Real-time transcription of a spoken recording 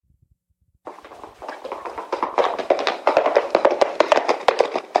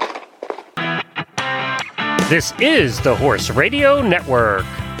This is the Horse Radio Network.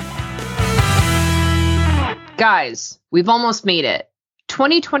 Guys, we've almost made it.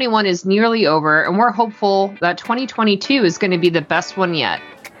 2021 is nearly over, and we're hopeful that 2022 is going to be the best one yet.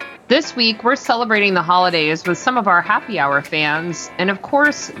 This week, we're celebrating the holidays with some of our happy hour fans, and of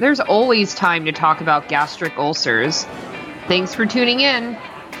course, there's always time to talk about gastric ulcers. Thanks for tuning in.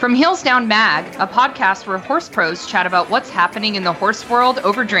 From Heels Down Mag, a podcast where horse pros chat about what's happening in the horse world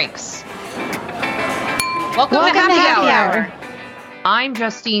over drinks. Welcome to Happy Hour. I'm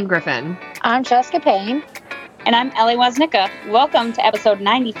Justine Griffin. I'm Jessica Payne. And I'm Ellie Woznicka. Welcome to episode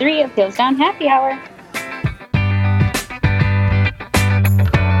 93 of Heels Down Happy Hour.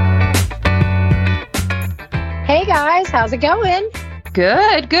 Hey guys, how's it going?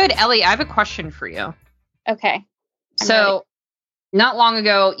 Good. Ellie, I have a question for you. Okay. So, not long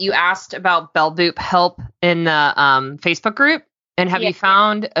ago, you asked about Bell Boop help in the Facebook group. And have you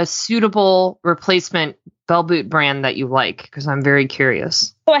found a suitable replacement Bell Boop brand that you like? Because I'm very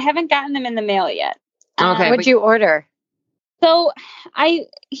curious. So I haven't gotten them in the mail yet. Okay. What'd you order? So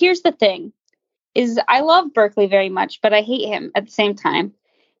here's the thing, is I love Berkeley very much, but I hate him at the same time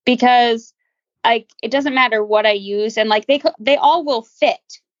because it doesn't matter what I use, and like they all will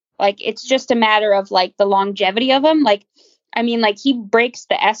fit. Like it's just a matter of like the longevity of them. Like I mean, like he breaks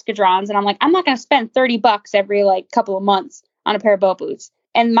the escadrons, and I'm like, I'm not going to spend $30 every like couple of months on a pair of boat boots.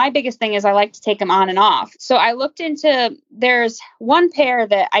 And my biggest thing is I like to take them on and off. So I looked into, there's one pair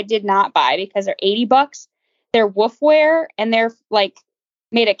that I did not buy because they're $80. They're Wolfwear, and they're like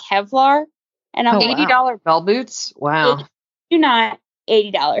made of Kevlar. And I'm $80 Bell boots. Wow. Do not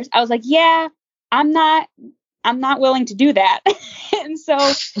 $80. I was like, yeah, I'm not willing to do that. And so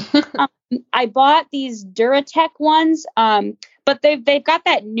I bought these Duratec ones. But they've got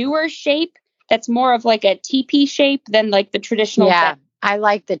that newer shape that's more of like a teepee shape than like the traditional. Yeah, I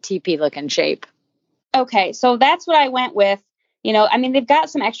like the teepee looking shape. Okay, so that's what I went with. You know, I mean, they've got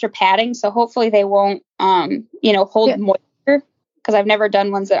some extra padding, so hopefully they won't, hold moisture, because I've never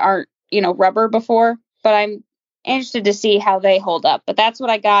done ones that aren't, rubber before. But I'm interested to see how they hold up. But that's what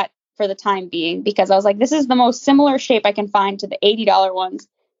I got for the time being, because I was like, this is the most similar shape I can find to the $80 ones,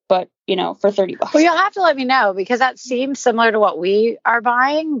 but, for $30. Well, you'll have to let me know, because that seems similar to what we are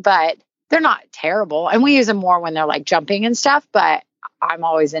buying, but they're not terrible. And we use them more when they're like jumping and stuff, but I'm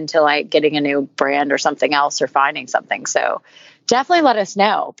always into like getting a new brand or something else or finding something. So definitely let us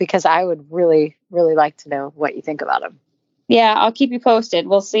know, because I would really, really like to know what you think about them. Yeah, I'll keep you posted.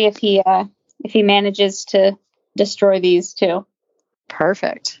 We'll see if he manages to destroy these too.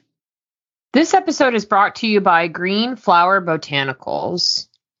 Perfect. This episode is brought to you by Green Flower Botanicals.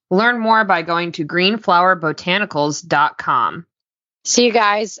 Learn more by going to greenflowerbotanicals.com. So you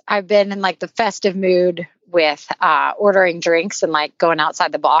guys, I've been in like the festive mood with ordering drinks and like going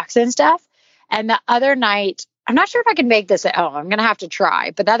outside the box and stuff. And the other night, I'm not sure if I can make this at home. I'm going to have to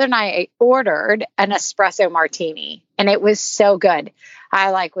try. But the other night I ordered an espresso martini, and it was so good.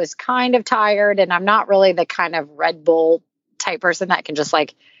 I was kind of tired, and I'm not really the kind of Red Bull type person that can just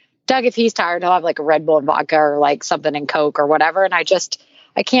like, Doug, if he's tired, he'll have like a Red Bull and vodka or like something in Coke or whatever. And I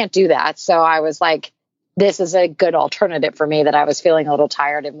can't do that. So I was like, this is a good alternative for me, that I was feeling a little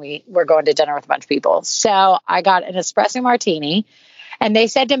tired, and we were going to dinner with a bunch of people. So I got an espresso martini, and they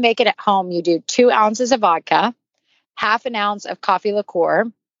said to make it at home, you do 2 ounces of vodka, half an ounce of coffee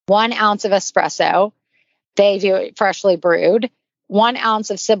liqueur, 1 ounce of espresso. They do it freshly brewed, 1 ounce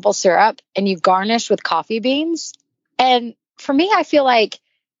of simple syrup, and you garnish with coffee beans. And for me, I feel like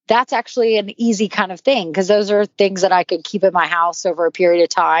that's actually an easy kind of thing, because those are things that I could keep in my house over a period of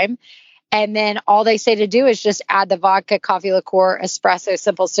time. And then all they say to do is just add the vodka, coffee liqueur, espresso,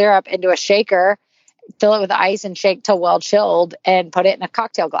 simple syrup into a shaker, fill it with ice and shake till well chilled, and put it in a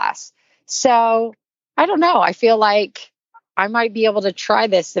cocktail glass. So I don't know. I feel like I might be able to try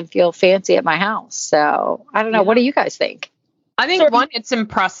this and feel fancy at my house. So I don't know. Yeah. What do you guys think? I think one, it's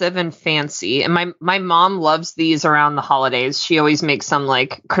impressive and fancy. And my mom loves these around the holidays. She always makes some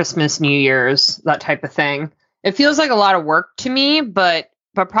like Christmas, New Year's, that type of thing. It feels like a lot of work to me, but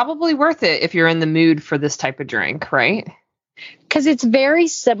probably worth it if you're in the mood for this type of drink, right? Because it's very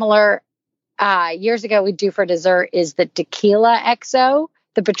similar. Years ago, we do for dessert is the Tequila XO,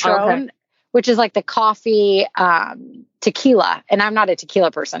 the Patron, which is like the coffee tequila. And I'm not a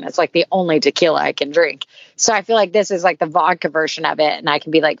tequila person. It's like the only tequila I can drink. So I feel like this is like the vodka version of it. And I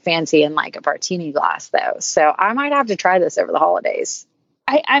can be like fancy in like a martini glass though. So I might have to try this over the holidays.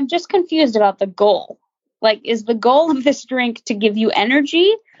 I'm just confused about the goal. Like, is the goal of this drink to give you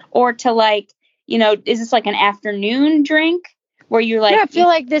energy, or to like, is this like an afternoon drink where you're like, I feel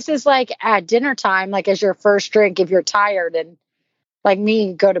like this is like at dinner time, like as your first drink if you're tired and Like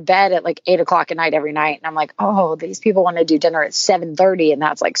me, go to bed at like 8 o'clock at night every night. And I'm like, oh, these people want to do dinner at 7:30. And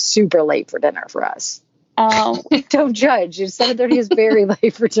that's like super late for dinner for us. Don't judge. 7:30 is very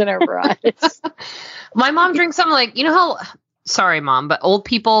late for dinner for us. My mom drinks something like, you know how, sorry, Mom, but old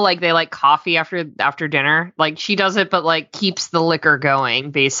people, like, they like coffee after dinner. Like, she does it, but like keeps the liquor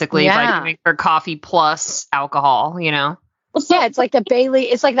going, basically, by doing her coffee plus alcohol, you know? Well, yeah, it's like the Bailey.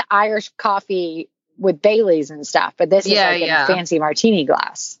 It's like the Irish coffee with Baileys and stuff. But this is like in a fancy martini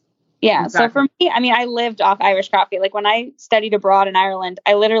glass. Yeah. Exactly. So for me, I mean, I lived off Irish coffee. Like when I studied abroad in Ireland,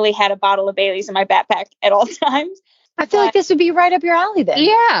 I literally had a bottle of Baileys in my backpack at all times. I feel like this would be right up your alley then.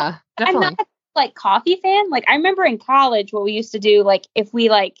 Yeah, definitely. I'm not like coffee fan. Like I remember in college what we used to do, like if we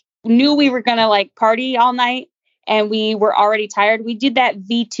like knew we were gonna like party all night and we were already tired, we did that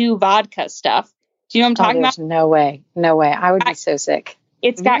V2 vodka stuff. Do you know what I'm talking about? No way. I would be so sick.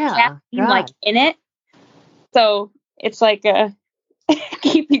 It's got caffeine like in it, so it's like a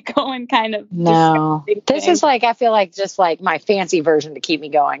keep you going kind of. No, this is like, I feel like just like my fancy version to keep me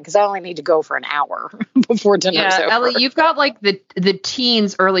going because I only need to go for an hour before dinner's over. Ellie, you've got like the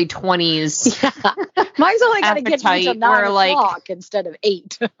teens, early 20s. Yeah. Mine's only got to get me to 9 o'clock instead of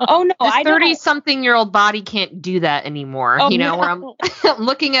 8. Oh no, I 30-something-year-old body can't do that anymore. Oh, you know, where I'm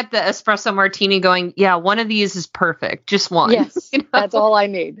looking at the espresso martini, going, yeah, one of these is perfect, just one. Yes, you know? That's all I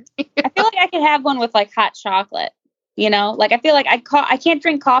need. I feel like I could have one with like hot chocolate. You know, like I feel like I can't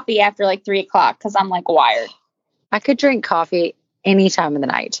drink coffee after like 3 o'clock because I'm like wired. I could drink coffee any time of the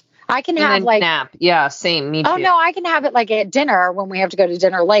night. I can have like nap. Yeah, same. Me too. Oh no, I can have it like at dinner when we have to go to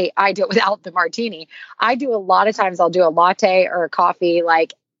dinner late. I do it without the martini. I do a lot of times. I'll do a latte or a coffee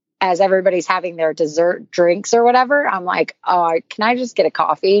like as everybody's having their dessert drinks or whatever. I'm like, oh, can I just get a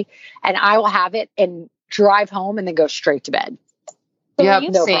coffee? And I will have it and drive home and then go straight to bed. Yeah,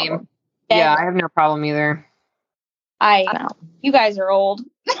 no same. problem. Yeah, I have no problem either. You guys are old.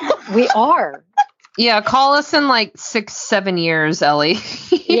 We are. Yeah, call us in like 6-7 years, Ellie.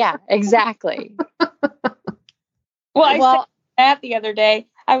 Yeah, exactly. Well, I said that the other day.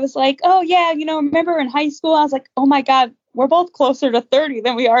 I was like, oh yeah, you know, remember in high school? I was like, oh my God, we're both closer to 30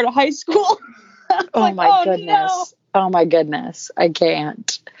 than we are to high school. Oh my goodness. No. Oh my goodness. I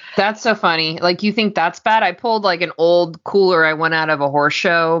can't. That's so funny. Like, you think that's bad? I pulled like an old cooler I went out of a horse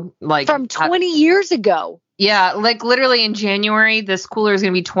show. Like from 20 years ago. Yeah, like literally in January, this cooler is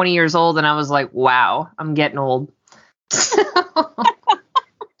going to be 20 years old. And I was like, wow, I'm getting old.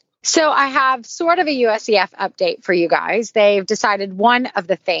 So I have sort of a USEF update for you guys. They've decided one of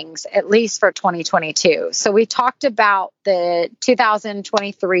the things, at least for 2022. So we talked about the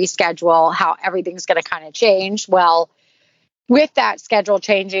 2023 schedule, how everything's going to kind of change. Well, with that schedule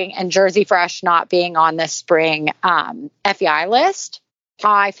changing and Jersey Fresh not being on the spring FEI list,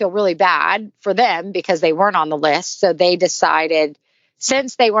 I feel really bad for them because they weren't on the list. So they decided,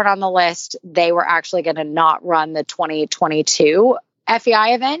 since they weren't on the list, they were actually going to not run the 2022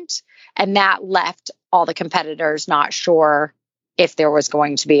 FEI event. And that left all the competitors not sure if there was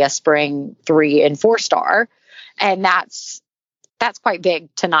going to be a spring 3 and 4 star. And that's quite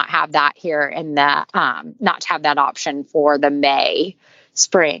big to not have that here in the, not to have that option for the May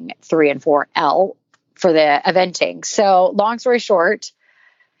spring 3 and 4L for the eventing. So long story short,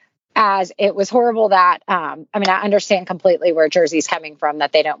 as it was horrible that, I understand completely where Jersey's coming from,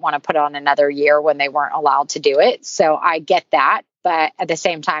 that they don't want to put on another year when they weren't allowed to do it. So I get that. But at the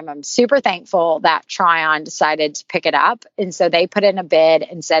same time, I'm super thankful that Tryon decided to pick it up. And so they put in a bid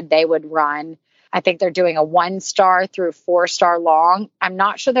and said they would run, I think they're doing a 1-star through 4-star long. I'm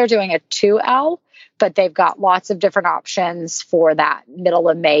not sure they're doing a 2L, but they've got lots of different options for that middle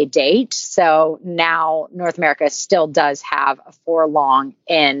of May date. So now North America still does have a 4 long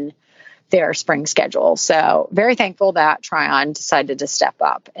in their spring schedule. So very thankful that Tryon decided to step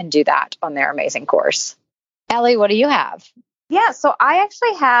up and do that on their amazing course. Ellie, what do you have? Yeah, so I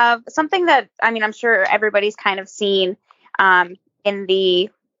actually have something that, I'm sure everybody's kind of seen in the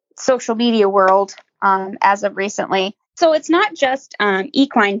social media world as of recently. So it's not just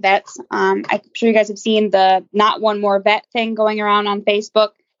equine vets. I'm sure you guys have seen the Not One More Vet thing going around on Facebook.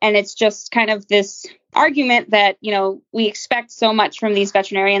 And it's just kind of this argument that, you know, we expect so much from these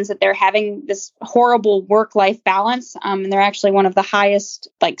veterinarians that they're having this horrible work-life balance. And they're actually one of the highest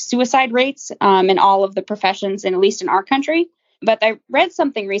suicide rates in all of the professions, and at least in our country. But I read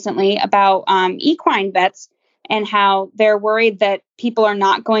something recently about equine vets and how they're worried that people are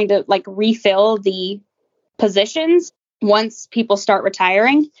not going to refill the positions once people start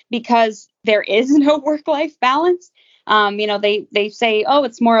retiring because there is no work-life balance. They say, oh,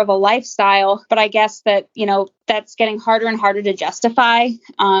 it's more of a lifestyle, but I guess that, that's getting harder and harder to justify,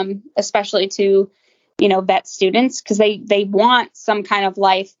 especially to vet students, because they want some kind of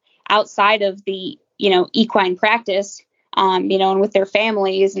life outside of the, equine practice, and with their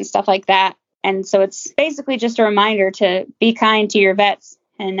families and stuff like that. And so it's basically just a reminder to be kind to your vets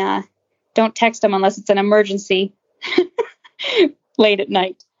and don't text them unless it's an emergency late at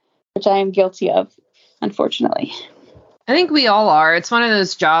night, which I am guilty of, unfortunately. I think we all are. It's one of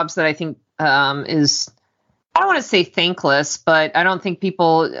those jobs that I think is, I don't want to say thankless, but I don't think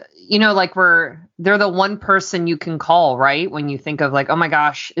people, they're the one person you can call, right? When you think of like, oh my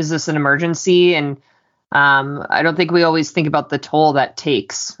gosh, is this an emergency? And I don't think we always think about the toll that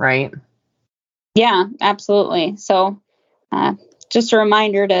takes, right? Yeah, absolutely. So just a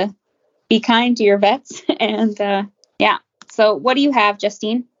reminder to be kind to your vets. And yeah. So what do you have,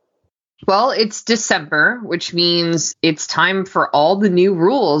 Justine? Well, it's December, which means it's time for all the new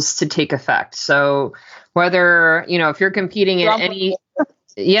rules to take effect. So whether, if you're competing in any...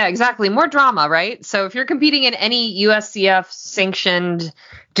 Yeah, exactly. More drama, right? So if you're competing in any USCF sanctioned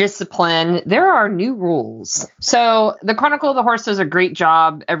discipline, there are new rules. So the Chronicle of the Horse does a great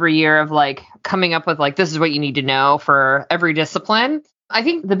job every year of like coming up with like, this is what you need to know for every discipline. I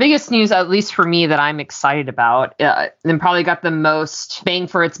think the biggest news, at least for me, that I'm excited about and probably got the most bang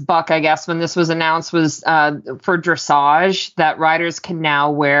for its buck, I guess, when this was announced was for dressage, that riders can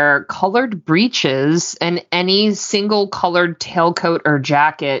now wear colored breeches and any single colored tailcoat or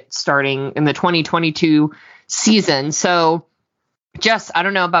jacket starting in the 2022 season. So Jess, I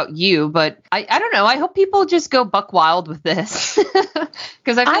don't know about you, but I don't know. I hope people just go buck wild with this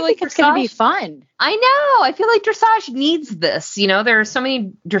because I feel like it's going to be fun. I know. I feel like dressage needs this. There are so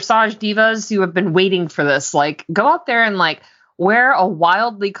many dressage divas who have been waiting for this. Like, go out there and like wear a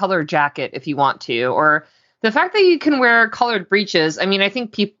wildly colored jacket if you want to, or the fact that you can wear colored breeches. I mean, I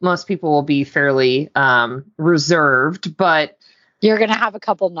think most people will be fairly reserved, but you're going to have a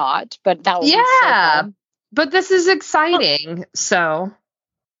couple not, but that will be so fun. But this is exciting. So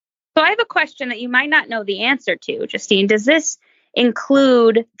I have a question that you might not know the answer to, Justine. Does this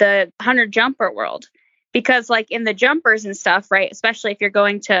include the hunter jumper world? Because like in the jumpers and stuff, right, especially if you're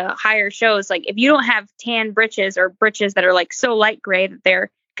going to higher shows, like if you don't have tan breeches or breeches that are like so light gray that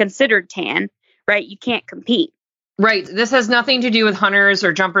they're considered tan, right, you can't compete. Right. This has nothing to do with hunters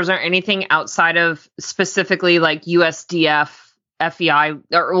or jumpers or anything outside of specifically like USDF, FEI,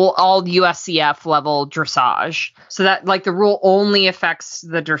 or all USCF level dressage. So that like the rule only affects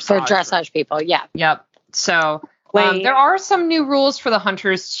the dressage. For dressage people, yeah. Yep. So there are some new rules for the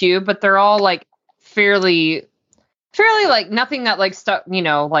hunters too, but they're all like fairly like nothing that like stuff,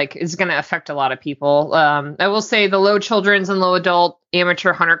 like is going to affect a lot of people. I will say the low children's and low adult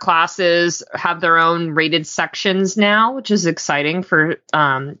amateur hunter classes have their own rated sections now, which is exciting for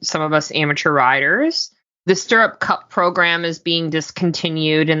some of us amateur riders. The Stirrup Cup program is being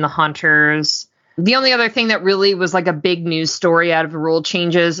discontinued in the hunters. The only other thing that really was like a big news story out of the rule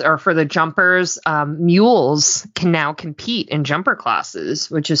changes are for the jumpers. Mules can now compete in jumper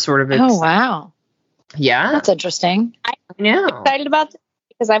classes, which is sort of oh wow, yeah, that's interesting. I know. I'm excited about this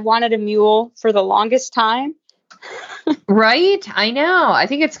because I've wanted a mule for the longest time. Right, I know. I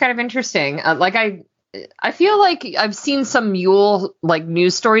think it's kind of interesting. I feel like I've seen some mule like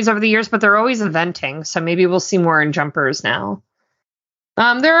news stories over the years, but they're always eventing. So maybe we'll see more in jumpers now.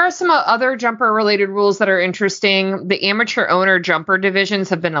 There are some other jumper related rules that are interesting. The amateur owner jumper divisions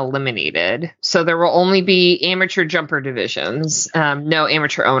have been eliminated. So there will only be amateur jumper divisions, no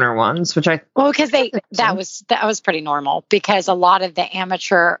amateur owner ones, which because that was pretty normal because a lot of the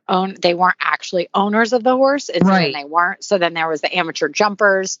amateur they weren't actually owners of the horse. Right. They weren't. So then there was the amateur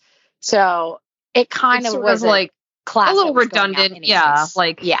jumpers. So it kind of was like class a little redundant. Yeah.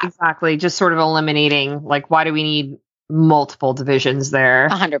 Exactly. Just sort of eliminating like, why do we need multiple divisions there?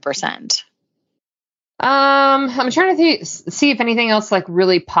 100%. I'm trying to see if anything else like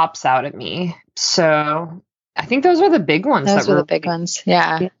really pops out at me. So I think those are the big ones. Those were the big ones.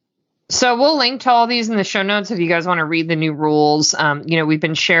 Yeah. So we'll link to all these in the show notes if you guys want to read the new rules. We've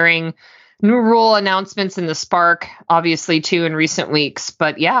been sharing new rule announcements in the Spark, obviously, too, in recent weeks.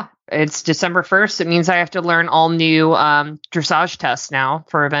 But yeah, it's December 1st. It means I have to learn all new dressage tests now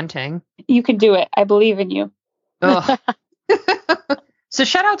for eventing. You can do it. I believe in you. So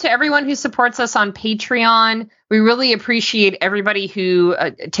shout out to everyone who supports us on Patreon. We really appreciate everybody who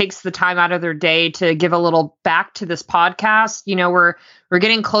takes the time out of their day to give a little back to this podcast. We're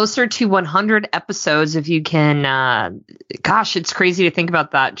getting closer to 100 episodes. If you can, gosh, it's crazy to think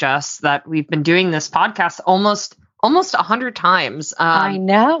about that, Jess, that we've been doing this podcast almost 100 times. I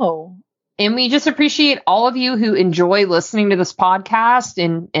know. And we just appreciate all of you who enjoy listening to this podcast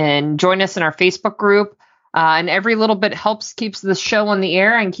and join us in our Facebook group. And every little bit helps, keeps the show on the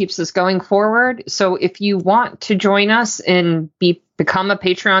air and keeps us going forward. So if you want to join us and become a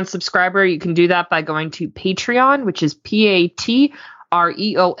Patreon subscriber, you can do that by going to Patreon, which is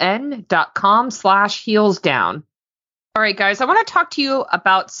patreon.com/heelsdown. All right, guys, I want to talk to you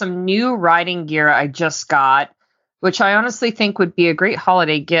about some new riding gear I just got, which I honestly think would be a great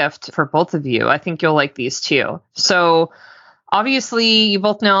holiday gift for both of you. I think you'll like these too. So obviously, you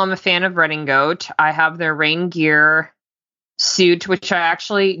both know I'm a fan of Redingote. I have their rain gear suit, which I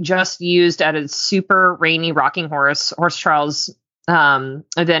actually just used at a super rainy Rocking Horse trials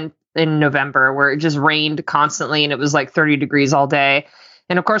event in November, where it just rained constantly and it was like 30 degrees all day.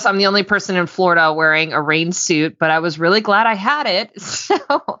 And of course, I'm the only person in Florida wearing a rain suit, but I was really glad I had it.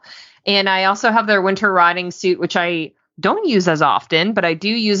 And I also have their winter riding suit, which I don't use as often, but I do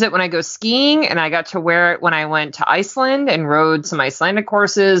use it when I go skiing, and I got to wear it when I went to Iceland and rode some Icelandic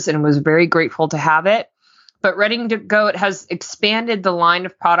horses and was very grateful to have it. But Redingote has expanded the line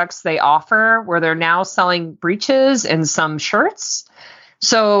of products they offer, where they're now selling breeches and some shirts.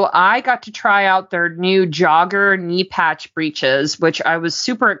 So I got to try out their new jogger knee patch breeches, which I was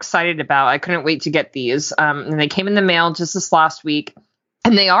super excited about. I couldn't wait to get these. And they came in the mail just this last week.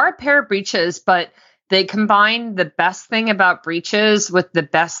 And they are a pair of breeches, but they combine the best thing about breeches with the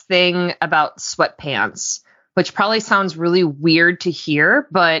best thing about sweatpants, which probably sounds really weird to hear,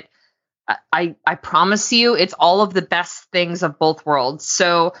 but I promise you it's all of the best things of both worlds.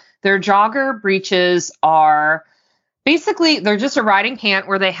 So their jogger breeches are basically, they're just a riding pant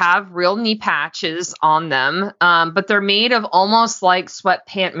where they have real knee patches on them, but they're made of almost like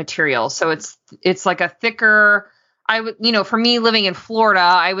sweatpant material. So it's like a thicker, for me living in Florida,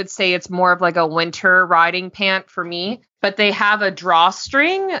 I would say it's more of like a winter riding pant for me, but they have a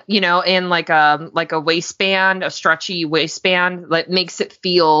drawstring, and like a waistband, a stretchy waistband that makes it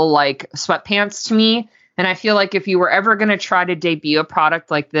feel like sweatpants to me. And I feel like if you were ever going to try to debut a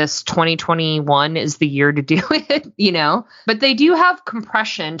product like this, 2021 is the year to do it, But they do have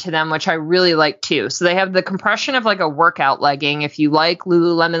compression to them, which I really like too. So they have the compression of like a workout legging. If you like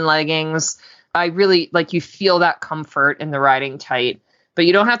Lululemon leggings, I really like, you feel that comfort in the riding tight, but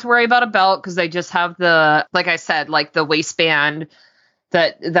you don't have to worry about a belt because they just have the, like I said, like the waistband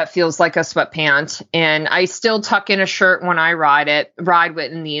that feels like a sweatpant. And I still tuck in a shirt when I ride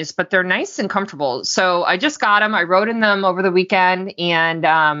with in these, but they're nice and comfortable. So I just got them. I rode in them over the weekend, and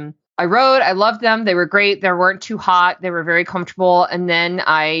I loved them. They were great. They weren't too hot. They were very comfortable. And then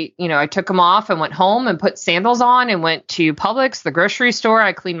I took them off and went home and put sandals on and went to Publix, the grocery store.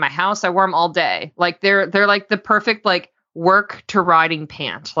 I cleaned my house. I wore them all day. Like they're like the perfect like work to riding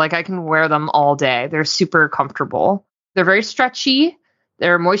pant. Like I can wear them all day. They're super comfortable. They're very stretchy.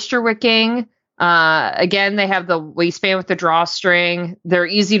 They're moisture wicking. Again, they have the waistband with the drawstring. They're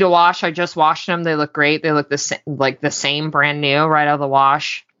easy to wash. I just washed them. They look great. They look the same brand new right out of the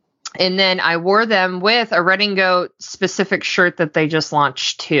wash. And then I wore them with a Redingote specific shirt that they just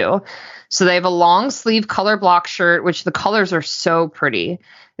launched too. So they have a long sleeve color block shirt, which the colors are so pretty.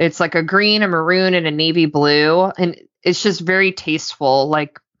 It's like a green, a maroon, and a navy blue. And it's just very tasteful.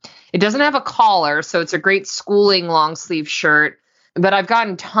 Like it doesn't have a collar, so it's a great schooling long sleeve shirt. But I've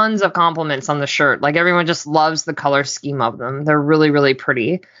gotten tons of compliments on the shirt. Like everyone just loves the color scheme of them. They're really, really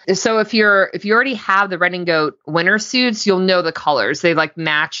pretty. So if you already have the Redingote winter suits, you'll know the colors. They like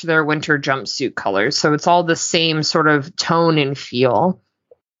match their winter jumpsuit colors. So it's all the same sort of tone and feel.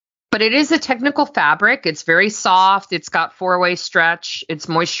 But it is a technical fabric. It's very soft. It's got 4-way stretch. It's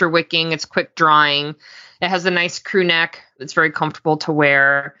moisture wicking. It's quick drying. It has a nice crew neck. It's very comfortable to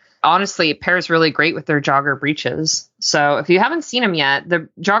wear. Honestly, it pairs really great with their jogger breeches. So if you haven't seen them yet, the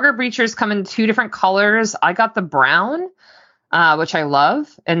jogger breeches come in 2 different colors. I got the brown, which I love.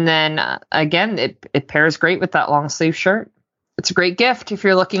 And then again, it pairs great with that long sleeve shirt. It's a great gift if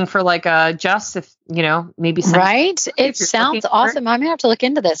you're looking for like a maybe. Right. It sounds awesome. I'm going to have to look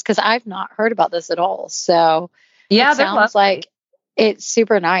into this because I've not heard about this at all. So yeah, it sounds like it's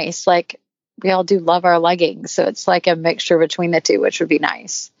super nice. Like we all do love our leggings. So it's like a mixture between the two, which would be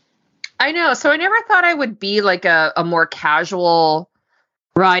nice. I know. So I never thought I would be like a more casual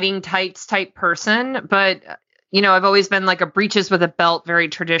riding tights type person, but I've always been like a breeches with a belt, very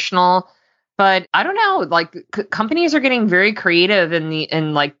traditional. But I don't know, like companies are getting very creative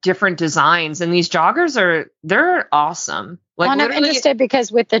in like different designs, and these joggers they're awesome. Like I'm interested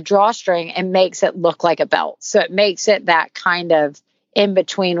because with the drawstring, it makes it look like a belt, so it makes it that kind of in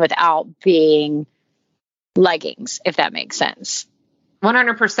between without being leggings, if that makes sense.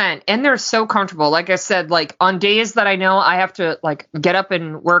 100%. And they're so comfortable. Like I said, like on days that I know I have to like get up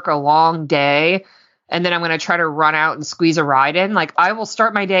and work a long day and then I'm going to try to run out and squeeze a ride in. Like I will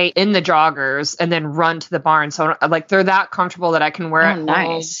start my day in the joggers and then run to the barn. So like they're that comfortable that I can wear it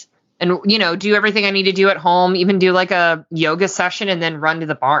nice. and, do everything I need to do at home, even do like a yoga session and then run to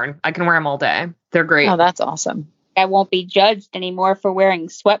the barn. I can wear them all day. They're great. Oh, that's awesome. I won't be judged anymore for wearing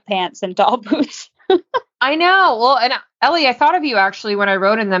sweatpants and tall boots. I know. Well, and Ellie, I thought of you actually when I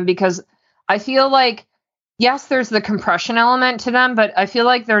rode in them because I feel like, yes, there's the compression element to them, but I feel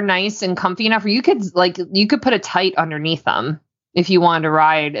like they're nice and comfy enough where you could put a tight underneath them if you wanted to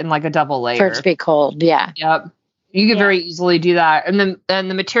ride in like a double layer. For it to be cold. Yeah. Yep. You could very easily do that. And then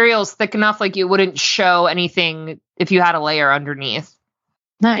the material is thick enough like you wouldn't show anything if you had a layer underneath.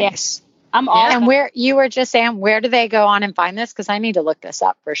 Nice. I'm all. And where you were just saying, where do they go on and find this? Because I need to look this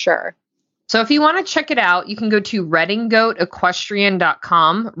up for sure. So if you want to check it out, you can go to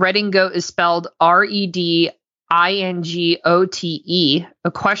redingotequestrian.com. Redingote is spelled REDINGOTE,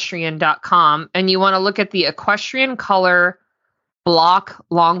 equestrian.com. And you want to look at the equestrian color block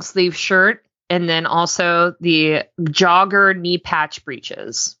long sleeve shirt and then also the jogger knee patch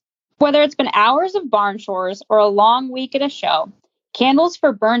breeches. Whether it's been hours of barn chores or a long week at a show, Candles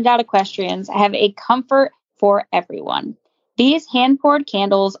for Burned Out Equestrians have a comfort for everyone. These hand-poured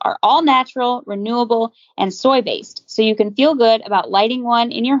candles are all natural, renewable, and soy-based, so you can feel good about lighting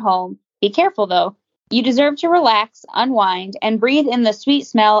one in your home. Be careful, though. You deserve to relax, unwind, and breathe in the sweet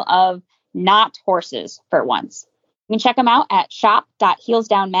smell of not horses for once. You can check them out at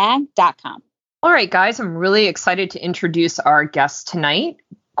shop.heelsdownmag.com. All right, guys, I'm really excited to introduce our guest tonight.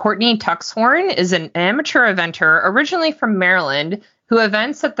 Courtney Tuxhorn is an amateur eventer originally from Maryland who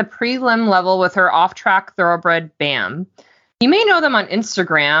events at the prelim level with her off-track thoroughbred BAM. You may know them on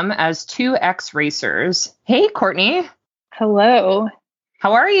Instagram as 2X Racers. Hey, Courtney. Hello.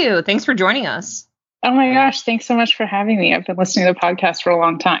 How are you? Thanks for joining us. Oh my gosh, thanks so much for having me. I've been listening to the podcast for a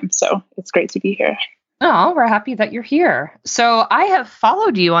long time, so it's great to be here. Oh, we're happy that you're here. So I have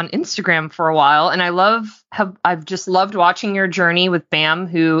followed you on Instagram for a while, and I've just loved watching your journey with BAM,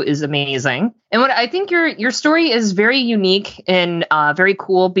 who is amazing. And what I think your story is very unique and very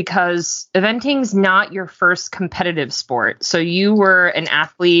cool because eventing's not your first competitive sport. So you were an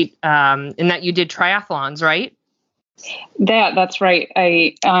athlete in that you did triathlons, right? That's right.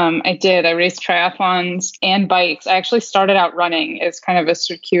 I did. I raced triathlons and bikes. I actually started out running as kind of a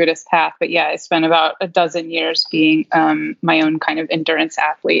circuitous path, but yeah, I spent about a dozen years being my own kind of endurance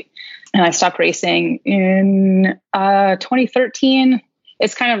athlete. And I stopped racing in 2013.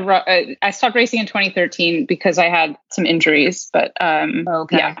 It's kind of I stopped racing in 2013 because I had some injuries, but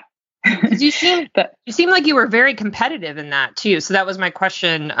okay. Yeah. You seem like you were very competitive in that too. So that was my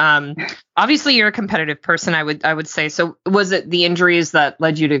question. Obviously, you're a competitive person, I would say. So was it the injuries that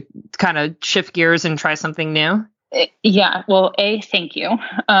led you to kind of shift gears and try something new? Yeah. Well, A, thank you.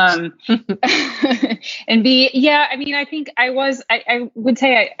 And B, yeah. I mean, I think I would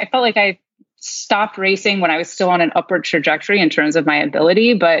say I felt like I stopped racing when I was still on an upward trajectory in terms of my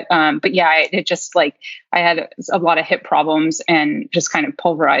ability. But yeah, it just like I had a lot of hip problems and just kind of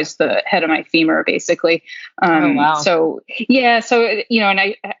pulverized the head of my femur, basically. Oh, wow. So yeah, so, and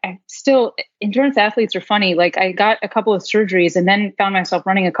I still, endurance athletes are funny. Like I got a couple of surgeries and then found myself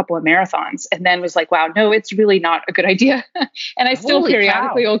running a couple of marathons and then was like, wow, no, it's really not a good idea. And I still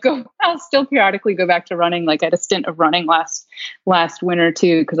I'll still periodically go back to running. Like I had a stint of running last winter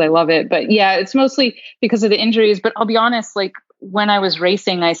too, because I love it. But yeah, it's mostly because of the injuries. But I'll be honest, like when I was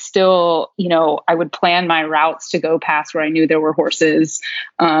racing, I still, I would plan my routes to go past where I knew there were horses.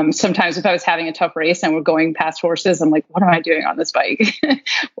 Sometimes if I was having a tough race and we're going past horses, I'm like, what am I doing on this bike?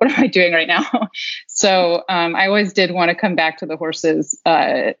 What am I doing right now? So I always did want to come back to the horses.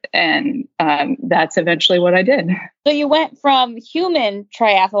 And that's eventually what I did. So you went from human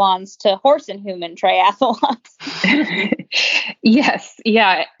triathlons to horse and human triathlons. Yes.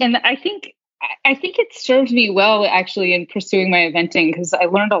 Yeah. And I think it served me well, actually, in pursuing my eventing, because I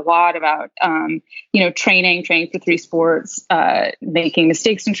learned a lot about, training for three sports, making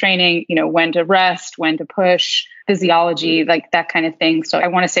mistakes in training, when to rest, when to push, physiology, like that kind of thing. So I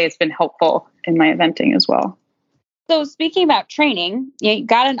want to say it's been helpful in my eventing as well. So speaking about training, you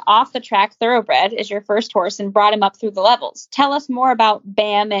got an off-the-track thoroughbred as your first horse and brought him up through the levels. Tell us more about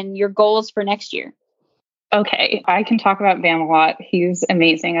BAM and your goals for next year. Okay, I can talk about BAM a lot. He's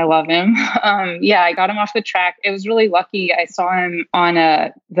amazing. I love him. Yeah, I got him off the track. It was really lucky. I saw him on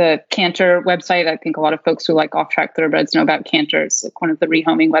the Canter website. I think a lot of folks who like off-track thoroughbreds know about Canter. It's like one of the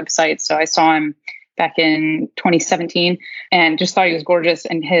rehoming websites. So I saw him back in 2017, and just thought he was gorgeous.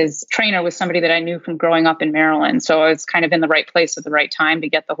 And his trainer was somebody that I knew from growing up in Maryland. So I was kind of in the right place at the right time to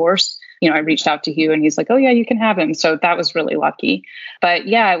get the horse. I reached out to Hugh and he's like, oh yeah, you can have him. So that was really lucky. But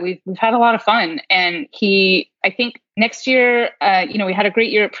yeah, we've had a lot of fun. And I think next year, we had a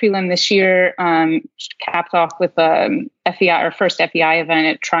great year at prelim this year, capped off with FEI, our first FEI event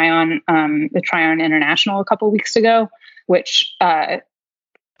at Tryon, the Tryon International a couple of weeks ago, which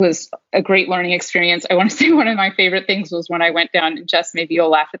was a great learning experience. I want to say one of my favorite things was when I went down, and Jess, maybe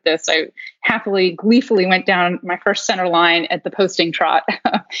you'll laugh at this, I gleefully went down my first center line at the posting trot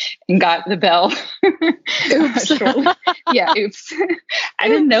and got the bell. Oops. Yeah, oops. I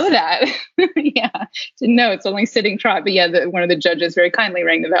didn't know that. Yeah, didn't know it's only sitting trot. But yeah, one of the judges very kindly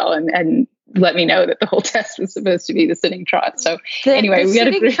rang the bell and let me know that the whole test was supposed to be the sitting trot. So anyway, we got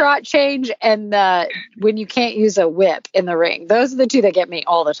a sitting trot change and when you can't use a whip in the ring. Those are the two that get me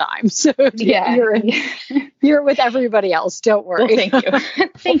all the time. So yeah, you're with everybody else. Don't worry. Well,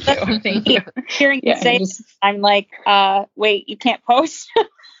 thank you. Thank you. Hearing you say, I'm like, wait, you can't post?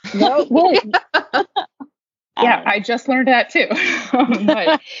 No. Yeah, I just learned that too.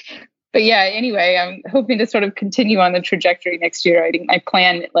 But yeah, anyway, I'm hoping to sort of continue on the trajectory next year. I think my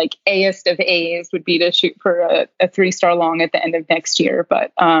plan, like Aest of A's, would be to shoot for a 3-star long at the end of next year.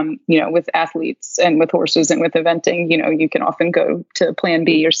 But, with athletes and with horses and with eventing, you can often go to plan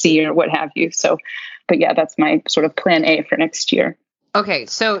B or C or what have you. So, but yeah, that's my sort of plan A for next year. Okay,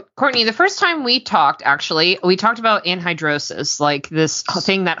 so Courtney, the first time we talked about anhydrosis, like this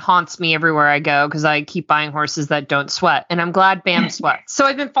thing that haunts me everywhere I go because I keep buying horses that don't sweat, and I'm glad BAM sweats. So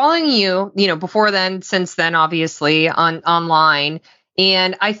I've been following you, before then, since then, obviously, online,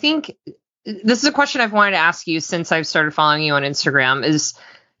 and I think this is a question I've wanted to ask you since I've started following you on Instagram. Is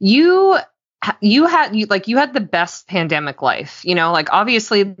you had the best pandemic life,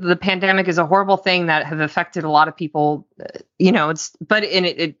 obviously the pandemic is a horrible thing that have affected a lot of people,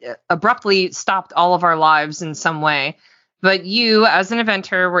 it abruptly stopped all of our lives in some way. But you, as an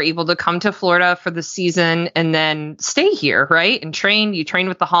eventer, were able to come to Florida for the season and then stay here, right? And you trained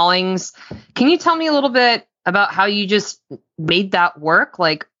with the Hollings. Can you tell me a little bit about how you just made that work?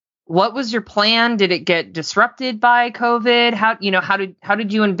 Like, what was your plan? Did it get disrupted by COVID? How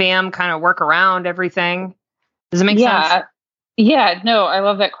did you and BAM kind of work around everything? Does it make sense? Yeah, no, I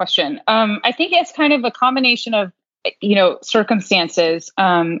love that question. I think it's kind of a combination of, circumstances.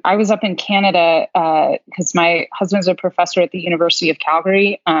 I was up in Canada because my husband's a professor at the University of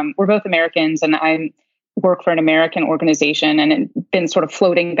Calgary. We're both Americans, and I work for an American organization, and had been sort of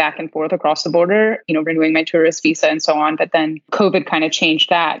floating back and forth across the border, renewing my tourist visa and so on. But then COVID kind of changed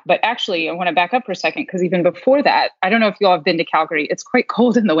that. But actually, I want to back up for a second, because even before that, I don't know if you all have been to Calgary. It's quite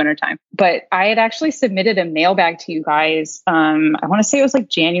cold in the wintertime. But I had actually submitted a mailbag to you guys. I want to say it was like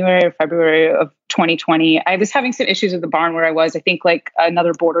January or February of 2020. I was having some issues with the barn where I was. I think like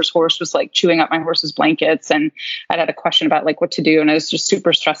another boarder's horse was like chewing up my horse's blankets, and I had a question about like what to do, and I was just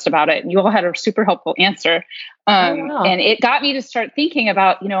super stressed about it. And you all had a super helpful answer. And it got me to start thinking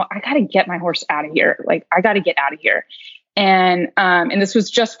about, I got to get my horse out of here. Like, I got to get out of here. And this was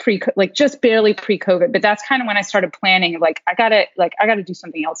just just barely pre-COVID, but that's kind of when I started planning, like, I gotta do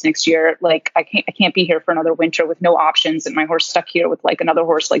something else next year. Like, I can't be here for another winter with no options, and my horse stuck here with like another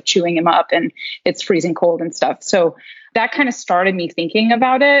horse, like chewing him up, and it's freezing cold and stuff. So that kind of started me thinking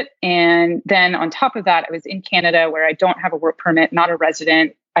about it. And then on top of that, I was in Canada where I don't have a work permit, not a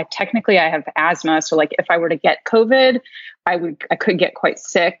resident. I have asthma. So like if I were to get COVID, I could get quite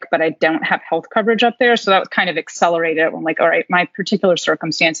sick, but I don't have health coverage up there. So that was kind of accelerated it when like, all right, my particular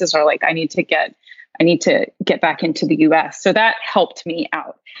circumstances are like, I need to get back into the US. So that helped me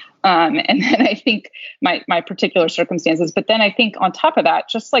out. And then I think my particular circumstances, but then I think on top of that,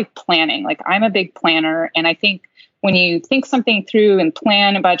 just like planning, like I'm a big planner. And I think when you think something through and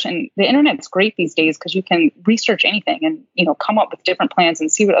plan a bunch, and the internet's great these days because you can research anything and, come up with different plans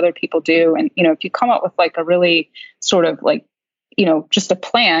and see what other people do. And, if you come up with like a really sort of like, just a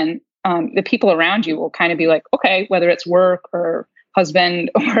plan, the people around you will kind of be like, okay, whether it's work or husband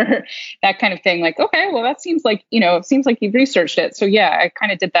or that kind of thing, like, okay, well, that seems like, it seems like you've researched it. So yeah, I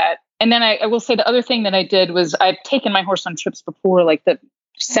kind of did that. And then I will say the other thing that I did was I've taken my horse on trips before, like the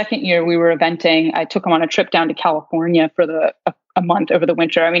second year we were eventing, I took him on a trip down to California for a month over the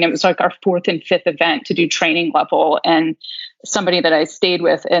winter. I mean, it was like our 4th and 5th event to do training level, and somebody that I stayed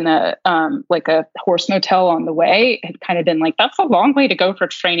with in a like a horse motel on the way had kind of been like, "That's a long way to go for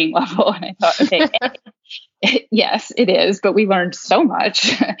training level." And I thought, okay, yes, it is, but we learned so much,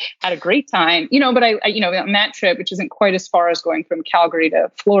 had a great time, but I on that trip, which isn't quite as far as going from Calgary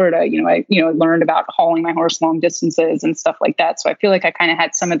to Florida, I learned about hauling my horse long distances and stuff like that. So I feel like I kind of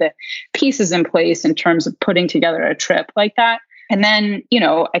had some of the pieces in place in terms of putting together a trip like that. And then,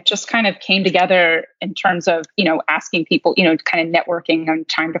 it just kind of came together in terms of, asking people, kind of networking and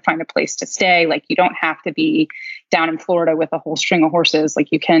trying to find a place to stay. Like, you don't have to be down in Florida with a whole string of horses.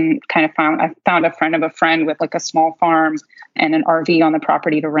 Like, you can kind of I found a friend of a friend with like a small farm and an RV on the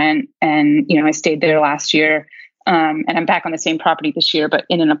property to rent. And, I stayed there last year. And I'm back on the same property this year, but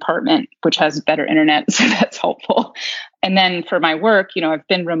in an apartment, which has better internet. So that's helpful. And then for my work, I've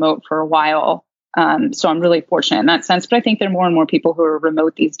been remote for a while. So I'm really fortunate in that sense, but I think there are more and more people who are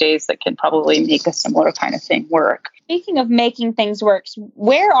remote these days that can probably make a similar kind of thing work. Speaking of making things work,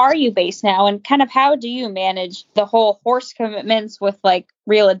 where are you based now, and kind of how do you manage the whole horse commitments with like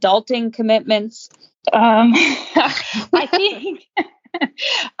real adulting commitments? I think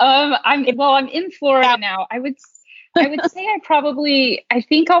I'm in Florida now. I would say I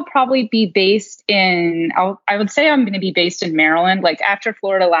think I'll probably be based in, I would say I'm going to be based in Maryland. Like, after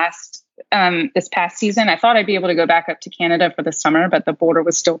Florida this past season, I thought I'd be able to go back up to Canada for the summer, but the border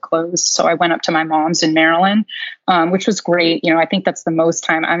was still closed. So I went up to my mom's in Maryland, which was great. I think that's the most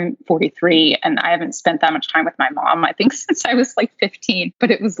time. I'm 43 and I haven't spent that much time with my mom, I think, since I was like 15, but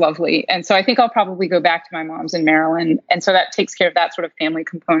it was lovely. And so I think I'll probably go back to my mom's in Maryland. And so that takes care of that sort of family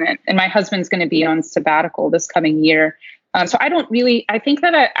component. And my husband's going to be on sabbatical this coming year. So I think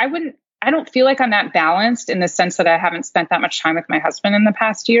that I don't feel like I'm that balanced in the sense that I haven't spent that much time with my husband in the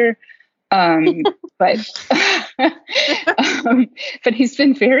past year. But he's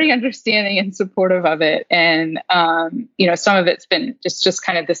been very understanding and supportive of it. And, some of it's been just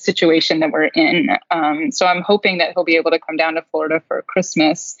kind of the situation that we're in. So I'm hoping that he'll be able to come down to Florida for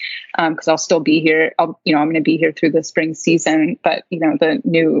Christmas, because I'll still be here. I'm going to be here through the spring season, but, the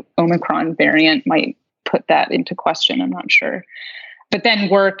new Omicron variant might put that into question. I'm not sure. But then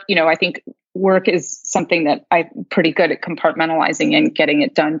work, I think work is something that I'm pretty good at compartmentalizing and getting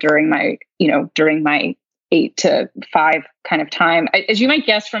it done during my 8 to 5 kind of time. As you might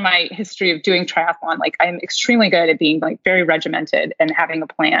guess from my history of doing triathlon, like, I'm extremely good at being like very regimented and having a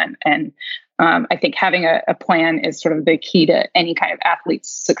plan. And I think having a plan is sort of the key to any kind of athlete's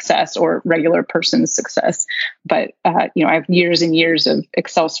success or regular person's success. But, I have years and years of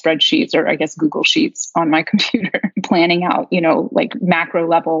Excel spreadsheets, or I guess Google Sheets, on my computer, planning out, like macro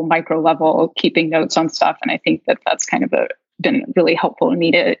level, micro level, keeping notes on stuff. And I think that that's kind of been really helpful to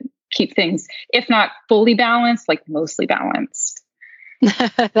me to keep things, if not fully balanced, like mostly balanced.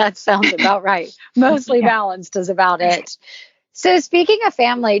 That sounds about right. Mostly balanced is about it. So speaking of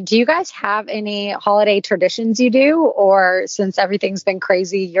family, do you guys have any holiday traditions you do? Or since everything's been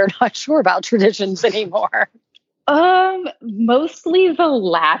crazy, you're not sure about traditions anymore? Mostly the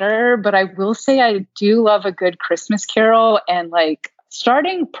latter, but I will say I do love a good Christmas carol, and like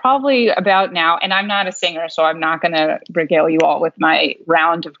starting probably about now, and I'm not a singer, so I'm not going to regale you all with my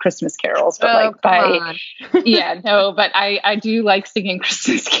round of Christmas carols, but but I do like singing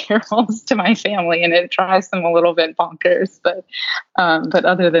Christmas carols to my family, and it drives them a little bit bonkers, but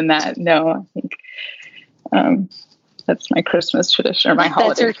other than that, no, I think, that's my Christmas tradition, or my holiday.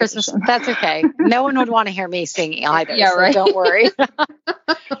 That's your Christmas. Tradition. That's okay. No one would want to hear me singing either. Yeah, right. So don't worry.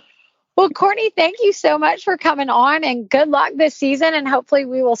 Well, Courtney, thank you so much for coming on, and good luck this season. And hopefully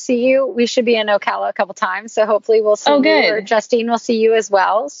we will see you. We should be in Ocala a couple times. So hopefully we'll see you, or Justine will see you as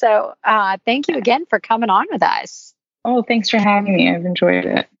well. So thank you again for coming on with us. Oh, thanks for having me. I've enjoyed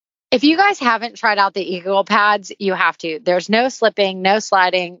it. If you guys haven't tried out the EcoGold pads, you have to. There's no slipping, no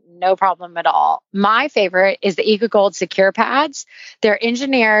sliding, no problem at all. My favorite is the EcoGold Secure pads. They're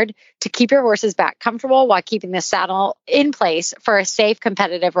engineered to keep your horse's back comfortable while keeping the saddle in place for a safe,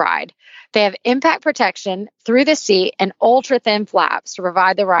 competitive ride. They have impact protection through the seat and ultra-thin flaps to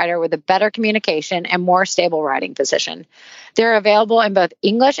provide the rider with a better communication and more stable riding position. They're available in both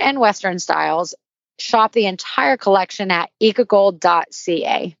English and Western styles. Shop the entire collection at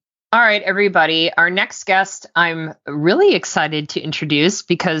ecogold.ca. All right, everybody. Our next guest, I'm really excited to introduce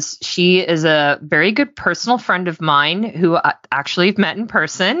because she is a very good personal friend of mine who I actually have met in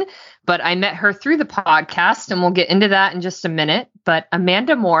person, but I met her through the podcast, and we'll get into that in just a minute. But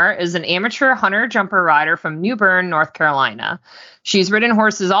Amanda Moore is an amateur hunter-jumper rider from New Bern, North Carolina. She's ridden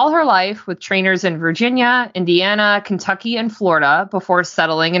horses all her life with trainers in Virginia, Indiana, Kentucky, and Florida before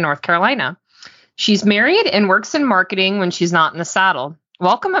settling in North Carolina. She's married and works in marketing when she's not in the saddle.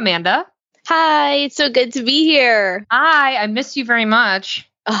 Welcome, Amanda. Hi, it's so good to be here. Hi, I miss you very much.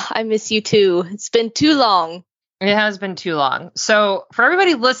 Oh, I miss you too. It's been too long. It has been too long. So for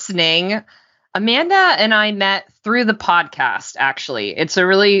everybody listening, Amanda and I met through the podcast, actually. It's a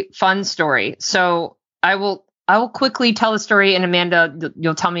really fun story. So I will quickly tell the story, and Amanda,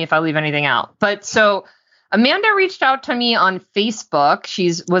 you'll tell me if I leave anything out. But so Amanda reached out to me on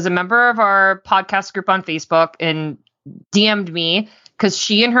Facebook. Was a member of our podcast group on Facebook and DM'd me because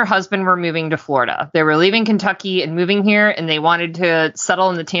she and her husband were moving to Florida. They were leaving Kentucky and moving here, and they wanted to settle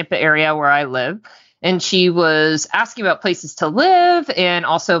in the Tampa area where I live. And she was asking about places to live and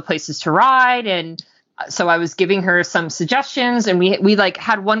also places to ride. And so I was giving her some suggestions, and we like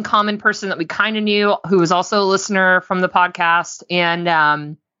had one common person that we kind of knew who was also a listener from the podcast.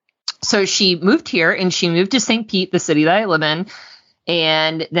 And so she moved here, and she moved to St. Pete, the city that I live in.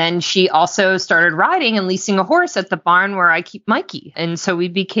 And then she also started riding and leasing a horse at the barn where I keep Mikey. And so we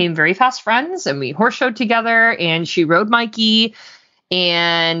became very fast friends, and we horse showed together, and she rode Mikey,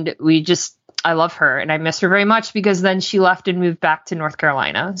 and I love her, and I miss her very much because then she left and moved back to North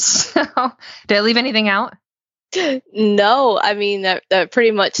Carolina. So did I leave anything out? No, I mean, that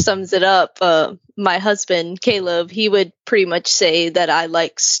pretty much sums it up. My husband, Caleb, he would pretty much say that I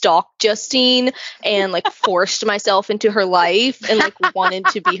like stalked Justine and like forced myself into her life and like wanted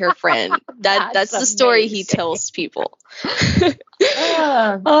to be her friend. That's the story he tells people.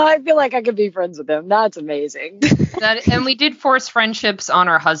 Oh, I feel like I could be friends with him. That's amazing. And we did force friendships on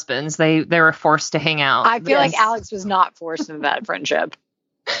our husbands. They were forced to hang out. I feel like Alex was not forced into that friendship.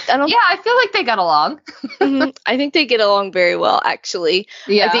 I feel like they got along. I think they get along very well, actually.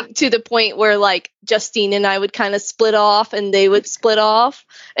 Yeah. I think to the point where like Justine and I would kind of split off, and they would split off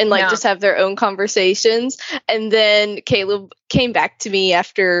and like just have their own conversations. And then Caleb came back to me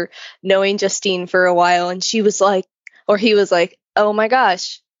after knowing Justine for a while, and he was like, "Oh my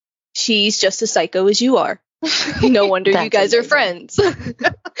gosh, she's just as psycho as you are. No wonder you guys are friends."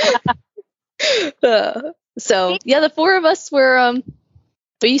 So yeah, the four of us were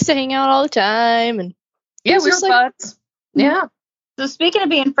we used to hang out all the time, and we were buds. Yeah. So speaking of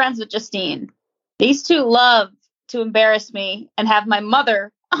being friends with Justine, these two love to embarrass me and have my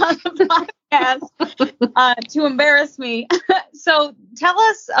mother on the podcast to embarrass me. So tell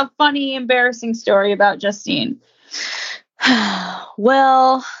us a funny, embarrassing story about Justine.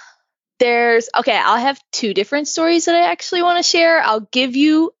 Well, I'll have two different stories that I actually want to share. I'll give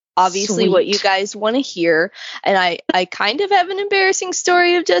you obviously what you guys want to hear. And I kind of have an embarrassing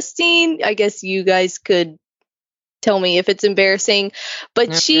story of Justine. I guess you guys could tell me if it's embarrassing.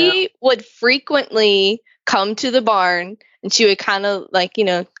 But she would frequently come to the barn, and she would kind of like,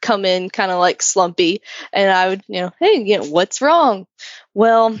 come in kind of like slumpy. And I would, hey, what's wrong?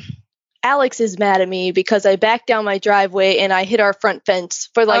 Well, Alex is mad at me because I backed down my driveway and I hit our front fence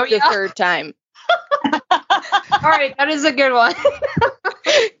for the third time. All right, that is a good one.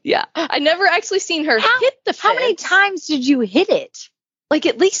 Yeah, I never actually seen her hit the fence. How many times did you hit it? Like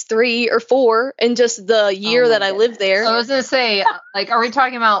at least 3 or 4 in just the year that I lived there. I was going to say, are we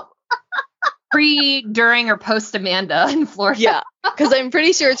talking about pre, during, or post Amanda in Florida? Yeah, because I'm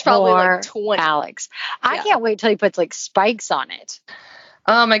pretty sure it's probably like 20. Alex. I can't wait till he puts like spikes on it.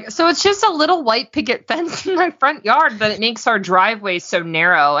 Oh my God. So it's just a little white picket fence in my front yard, but it makes our driveway so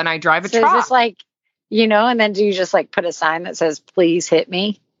narrow, and I drive a truck. Is this like, and then do you just like put a sign that says, "Please hit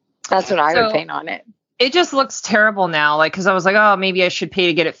me"? That's what I would paint on it. It just looks terrible now. Because I was like, oh, maybe I should pay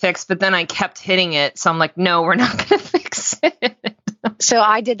to get it fixed. But then I kept hitting it. So I'm like, no, we're not going to fix it. So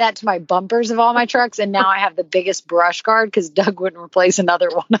I did that to my bumpers of all my trucks. And now I have the biggest brush guard because Doug wouldn't replace another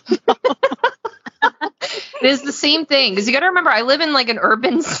one of them. It is the same thing. Because you got to remember, I live in like an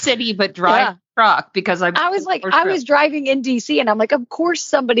urban city, but drive truck because I was driving in DC, and I'm like, of course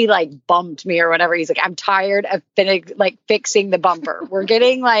somebody like bumped me or whatever. He's like, I'm tired of fixing the bumper. We're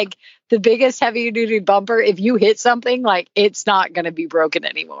getting like the biggest heavy duty bumper. If you hit something, like it's not going to be broken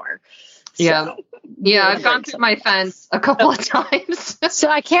anymore. Yeah. Yeah. I've gone through my fence a couple of times. So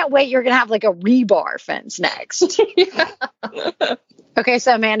I can't wait. You're going to have like a rebar fence next. Okay.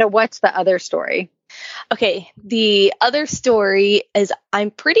 So Amanda, what's the other story? Okay, the other story is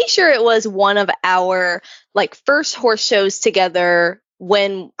I'm pretty sure it was one of our first horse shows together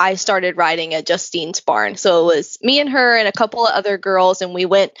when I started riding at Justine's barn. So it was me and her and a couple of other girls, and we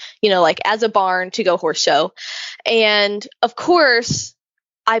went, as a barn to go horse show. And of course,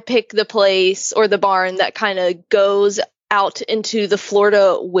 I picked the place or the barn that kind of goes out into the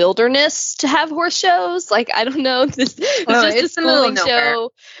Florida wilderness to have horse shows. Like, I don't know, this it's just a schooling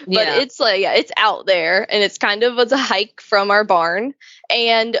show, but it's like, yeah, it's out there, and it's kind of as a hike from our barn.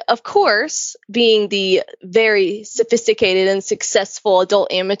 And of course, being the very sophisticated and successful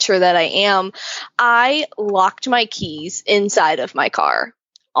adult amateur that I am, I locked my keys inside of my car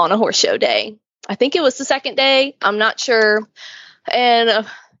on a horse show day. I think it was the second day. I'm not sure. And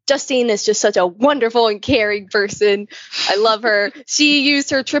Justine is just such a wonderful and caring person. I love her. She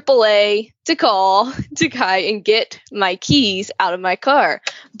used her AAA to call to Kai and get my keys out of my car.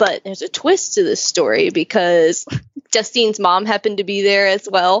 But there's a twist to this story because Justine's mom happened to be there as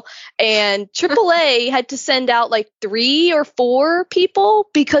well. And AAA had to send out like 3 or 4 people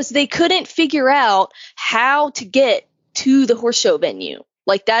because they couldn't figure out how to get to the horse show venue.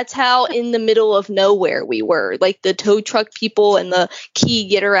 Like, that's how in the middle of nowhere we were. Like, the tow truck people and the key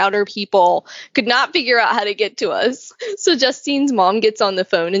getter-outer people could not figure out how to get to us. So Justine's mom gets on the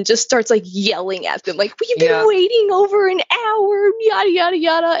phone and just starts, like, yelling at them. Like, we've been waiting over an hour, yada, yada,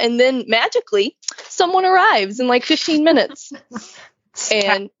 yada. And then, magically, someone arrives in, like, 15 minutes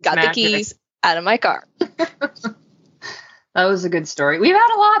and got the keys out of my car. That was a good story. We've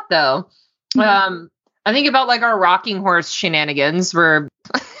had a lot, though. Mm-hmm. I think about like our rocking horse shenanigans where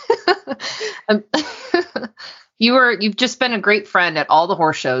you've just been a great friend at all the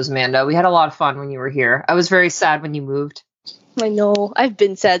horse shows, Amanda. We had a lot of fun when you were here. I was very sad when you moved. I know. I've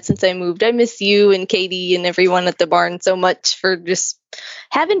been sad since I moved. I miss you and Katie and everyone at the barn so much for just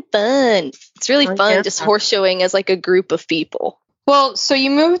having fun. It's really fun just horse showing as like a group of people. Well, so you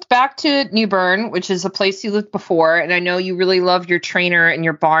moved back to New Bern, which is a place you lived before. And I know you really love your trainer and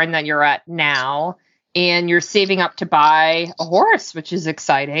your barn that you're at now. And you're saving up to buy a horse, which is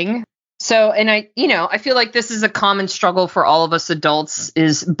exciting. So, and I feel like this is a common struggle for all of us adults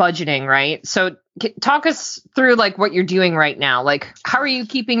is budgeting, right? So talk us through like what you're doing right now. Like, how are you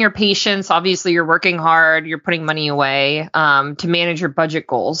keeping your patience? Obviously, you're working hard, you're putting money away to manage your budget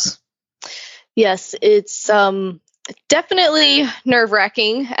goals. Yes, it's definitely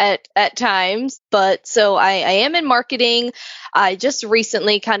nerve-wracking at times, but so I am in marketing. I just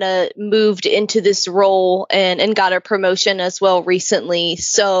recently kind of moved into this role and got a promotion as well recently.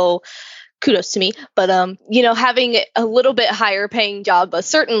 So kudos to me. But having a little bit higher paying job, but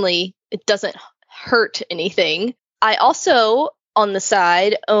certainly it doesn't hurt anything. I also, on the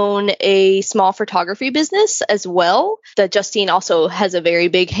side, own a small photography business as well that Justine also has a very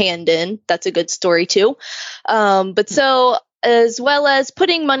big hand in. That's a good story too. But so as well as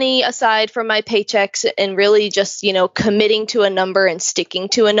putting money aside from my paychecks and really just, committing to a number and sticking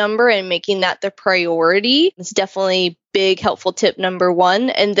to a number and making that the priority. It's definitely big, helpful tip number 1.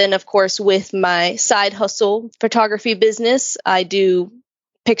 And then, of course, with my side hustle photography business, I do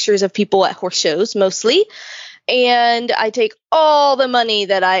pictures of people at horse shows mostly. And I take all the money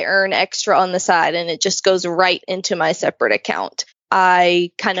that I earn extra on the side and it just goes right into my separate account.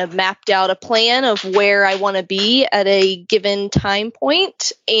 I kind of mapped out a plan of where I want to be at a given time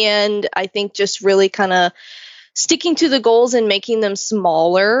point. And I think just really kind of sticking to the goals and making them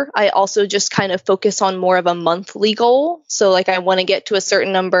smaller. I also just kind of focus on more of a monthly goal. So like I want to get to a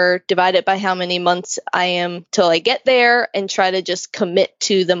certain number, divide it by how many months I am till I get there and try to just commit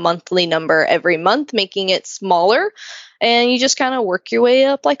to the monthly number every month, making it smaller. And you just kind of work your way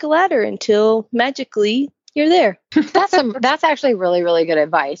up like a ladder until magically you're there. That's actually really, really good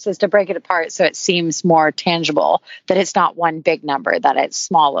advice, is to break it apart so it seems more tangible, that it's not one big number, that it's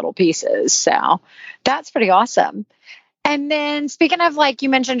small little pieces. So that's pretty awesome. And then speaking of, like, you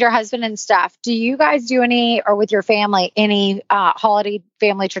mentioned your husband and stuff, do you guys do any, or with your family, any holiday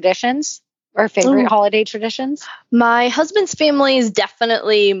family traditions or favorite holiday traditions? My husband's family is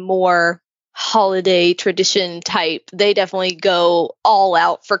definitely more holiday tradition type. They definitely go all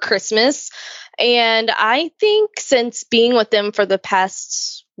out for Christmas. And I think since being with them for the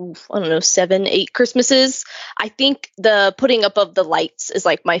past, 7, 8 Christmases, I think the putting up of the lights is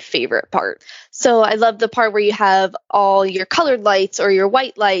like my favorite part. So I love the part where you have all your colored lights or your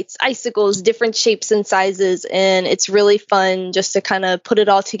white lights, icicles, different shapes and sizes. And it's really fun just to kind of put it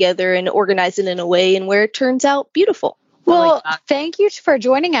all together and organize it in a way and where it turns out beautiful. Well, thank you for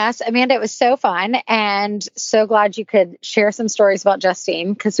joining us, Amanda. It was so fun and so glad you could share some stories about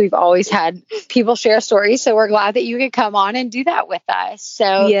Justine, because we've always had people share stories. So we're glad that you could come on and do that with us.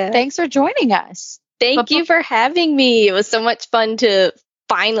 So Thanks for joining us. Thank you for having me. It was so much fun to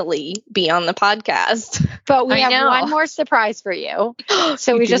finally be on the podcast. But we have one more surprise for you.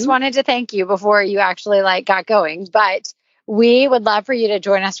 So we just wanted to thank you before you actually got going. But we would love for you to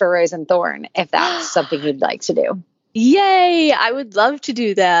join us for Rose and Thorn if that's something you'd like to do. Yay! I would love to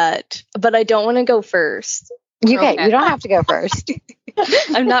do that, but I don't want to go first. You Okay. don't have to go first.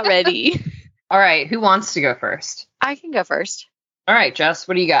 I'm not ready. All right. Who wants to go first? I can go first. All right, Jess,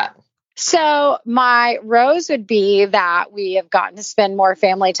 what do you got? So my rose would be that we have gotten to spend more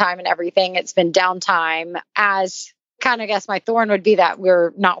family time and everything. It's been downtime. As kind of guess my thorn would be that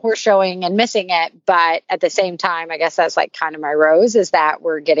we're not horse showing and missing it. But at the same time, I guess that's like kind of my rose is that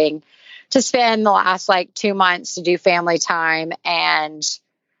we're getting to spend the last like 2 months to do family time. And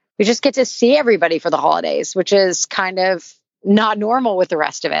we just get to see everybody for the holidays, which is kind of not normal with the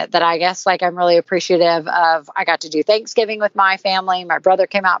rest of it. That I guess like I'm really appreciative of. I got to do Thanksgiving with my family. My brother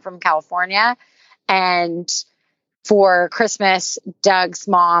came out from California, and for Christmas, Doug's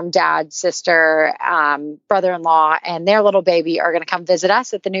mom, dad, sister, brother-in-law, and their little baby are going to come visit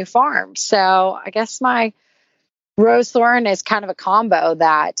us at the new farm. So I guess my rose thorn is kind of a combo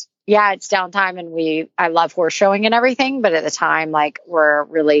that, yeah, it's downtime and I love horse showing and everything, but at the time, like we're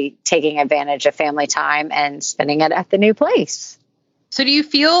really taking advantage of family time and spending it at the new place. So do you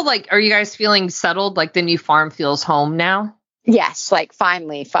feel like, are you guys feeling settled? Like the new farm feels home now? Yes, like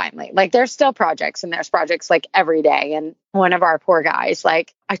finally. Like there's still projects and there's projects like every day. And one of our poor guys,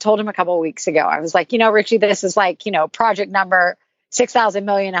 like I told him a couple of weeks ago, I was like, Richie, this is like, project number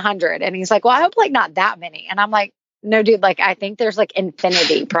 6,000,000,100. And he's like, well, I hope like not that many. And I'm like, no, dude, like I think there's like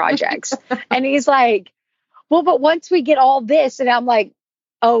infinity projects. And he's like, well, but once we get all this, and I'm like,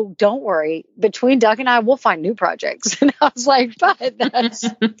 oh, don't worry. Between Doug and I, we'll find new projects. And I was like, but that's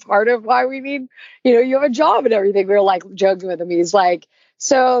part of why we need, you have a job and everything. We were like joking with him. He's like,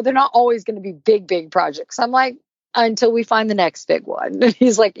 so they're not always going to be big projects. I'm like, until we find the next big one. And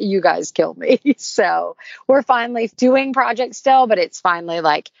he's like, you guys kill me. So we're finally doing projects still, but it's finally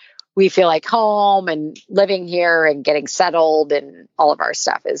like, we feel like home and living here and getting settled and all of our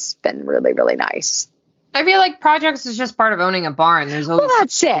stuff has been really, really nice. I feel like projects is just part of owning a barn. There's always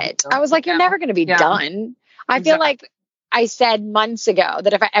that's it. I was like, you're never going to be done. I feel like I said months ago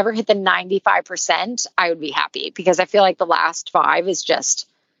that if I ever hit the 95%, I would be happy because I feel like the last 5 is just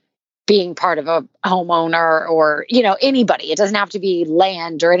being part of a homeowner or, anybody. It doesn't have to be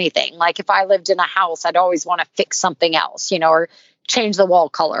land or anything. Like if I lived in a house, I'd always want to fix something else, or change the wall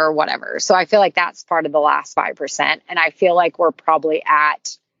color or whatever. So I feel like that's part of the last 5%. And I feel like we're probably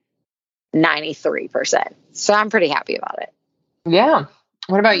at 93%. So I'm pretty happy about it. Yeah.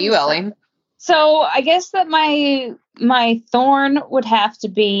 What about you, Ellie? So I guess that my thorn would have to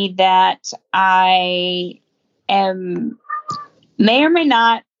be that I may or may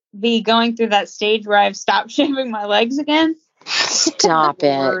not be going through that stage where I've stopped shaving my legs again. Stop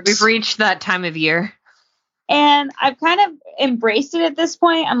it. We've reached that time of year. And I've kind of embraced it at this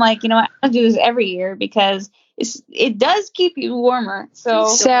point. I'm like, I do this every year because it does keep you warmer.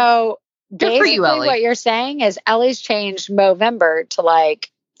 So basically what you're saying is Ellie's changed Movember to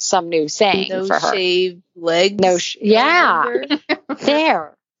like some new saying no for her. Shaved legs.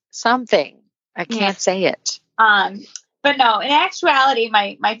 There. Something. I can't say it. But no, in actuality,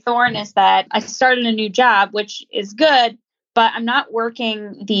 my thorn is that I started a new job, which is good, but I'm not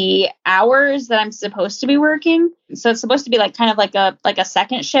working the hours that I'm supposed to be working. So it's supposed to be like kind of like a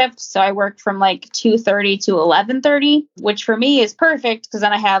second shift. So I worked from like 2:30 to 11:30, which for me is perfect because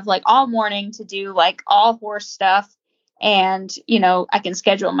then I have like all morning to do like all horse stuff. And, I can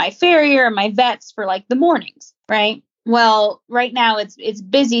schedule my farrier and my vets for like the mornings, right? Well, right now it's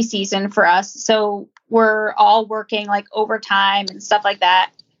busy season for us. So we're all working like overtime and stuff like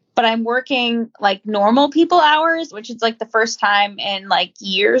that. But I'm working like normal people hours, which is like the first time in like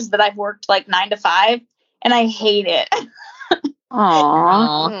years that I've worked like 9 to 5, and I hate it.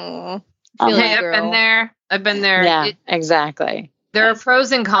 Aww. Okay, I've been there. Yeah, exactly. There are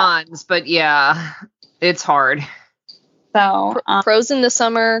pros and cons, but yeah, it's hard. So pros in the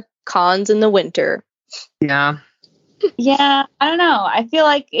summer, cons in the winter. Yeah. Yeah, I don't know. I feel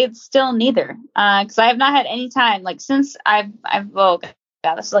like it's still neither. Because I have not had any time like since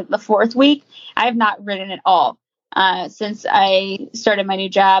this is like the 4th week. I have not ridden at all since I started my new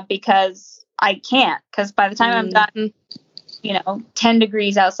job because I can't. Because by the time I'm done, 10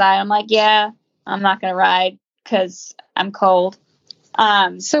 degrees outside, I'm like, yeah, I'm not going to ride because I'm cold.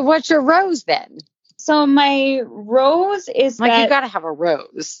 So what's your rose then? So my rose is like that, you got to have a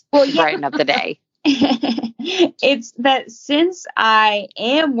rose to brighten up the day. It's that since I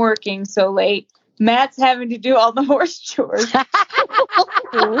am working so late, Matt's having to do all the horse chores.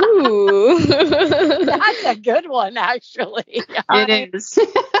 Ooh. That's a good one, actually. It is.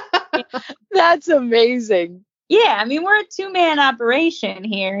 That's amazing. Yeah, I mean, we're a 2-man operation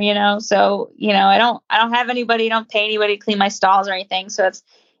here, so, I don't have anybody, don't pay anybody to clean my stalls or anything. So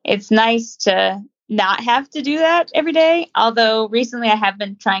it's nice to, not have to do that every day. Although recently I have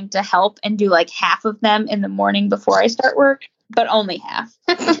been trying to help and do like half of them in the morning before I start work, but only half.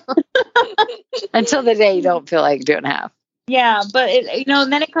 Until the day you don't feel like doing half. Yeah, but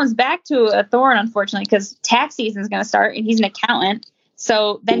then it comes back to a thorn, unfortunately, because tax season is going to start, and he's an accountant.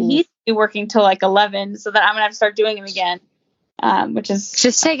 So then he's going to be working till like 11, so that I'm going to have to start doing them again, which is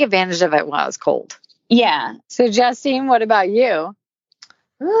just take advantage of it while it's cold. Yeah. So Justine, what about you?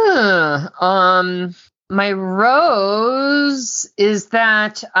 My rose is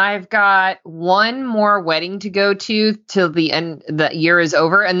that I've got one more wedding to go to till the end. The year is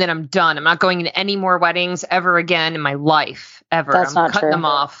over, and then I'm done. I'm not going to any more weddings ever again in my life, ever. That's I'm not cutting true. them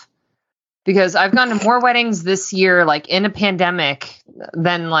off because I've gone to more weddings this year, like in a pandemic,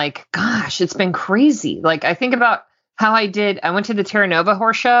 than like, gosh, it's been crazy. Like I think about how I went to the Terra Nova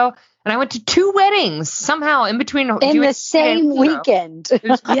horse show. And I went to 2 weddings somehow in between. In the same weekend. It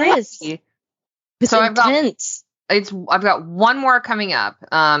was crazy. It's So intense. I've got one more coming up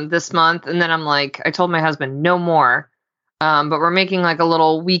this month, and then I'm like, I told my husband no more. But we're making like a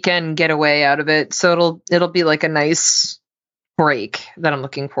little weekend getaway out of it, so it'll be like a nice break that I'm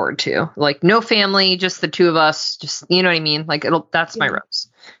looking forward to. Like no family, just the 2 of us. Just you know what I mean? Like that's my rose.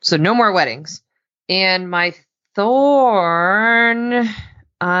 So no more weddings. And my thorn,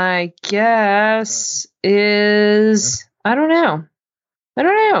 I guess, is I don't know.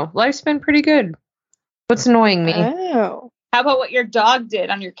 Life's been pretty good. What's annoying me? Oh. How about what your dog did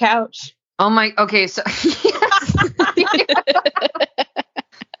on your couch? Okay, so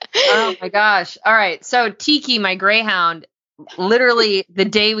oh my gosh. All right. So Tiki, my greyhound, literally the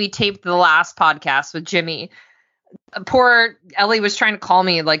day we taped the last podcast with Jimmy, poor Ellie was trying to call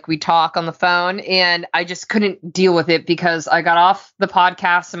me, like we talk on the phone, and I just couldn't deal with it because I got off the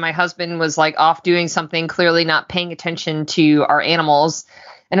podcast and my husband was like off doing something, clearly not paying attention to our animals.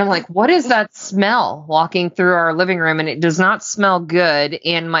 And I'm like, what is that smell walking through our living room? And it does not smell good.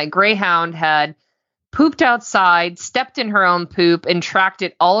 And my greyhound had pooped outside, stepped in her own poop, and tracked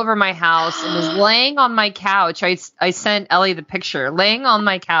it all over my house and was laying on my couch. I sent Ellie the picture, laying on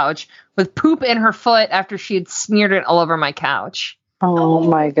my couch with poop in her foot after she had smeared it all over my couch. Oh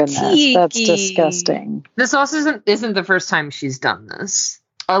my goodness. Tiki. That's disgusting. This also isn't the first time she's done this.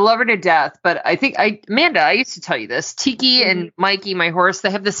 I love her to death, but I think Amanda, I used to tell you this. Tiki and Mikey, my horse, they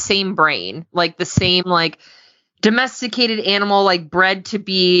have the same brain, like the same like domesticated animal, like bred to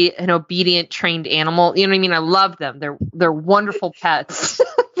be an obedient, trained animal. You know what I mean? I love them. They're wonderful pets.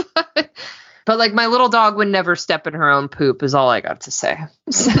 But like my little dog would never step in her own poop is all I got to say.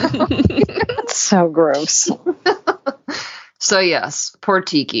 So gross. So yes, poor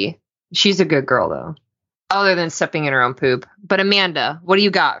Tiki. She's a good girl though, other than stepping in her own poop. But Amanda, what do you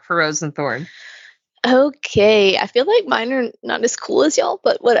got for Rose and Thorn? Okay, I feel like mine are not as cool as y'all,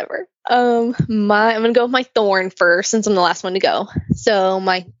 but whatever. I'm gonna go with my thorn first since I'm the last one to go. So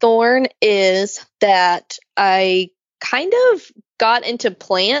my thorn is that I kind of got into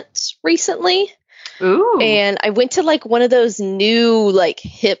plants recently. Ooh. And I went to like one of those new like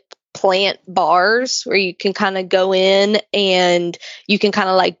hip plant bars where you can kind of go in and you can kind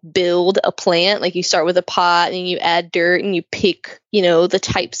of like build a plant. Like you start with a pot and you add dirt and you pick, the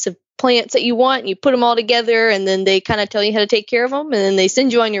types of plants that you want and you put them all together and then they kind of tell you how to take care of them and then they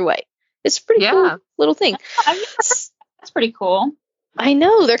send you on your way. It's a pretty cool little thing. That's pretty cool. I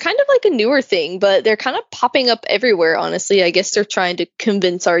know, they're kind of like a newer thing, but they're kind of popping up everywhere, honestly. I guess they're trying to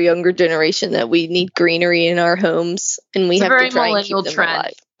convince our younger generation that we need greenery in our homes and we have to try and keep them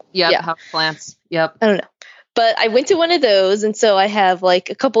alive. Yep, yeah, house plants. Yep. I don't know. But I went to one of those, and so I have like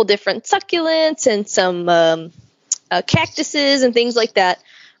a couple different succulents and some cactuses and things like that.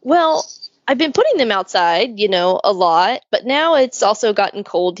 Well, I've been putting them outside, a lot, but now it's also gotten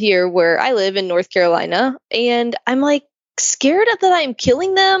cold here where I live in North Carolina, and I'm like scared that I'm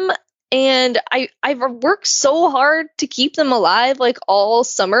killing them. And I've worked so hard to keep them alive like all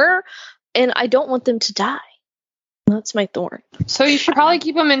summer, and I don't want them to die. That's my thorn. So you should probably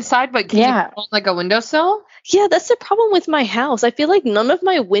keep them inside, but can you put on like a windowsill? Yeah, that's the problem with my house. I feel like none of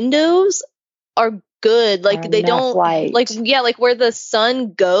my windows are good. Like they don't light. like where the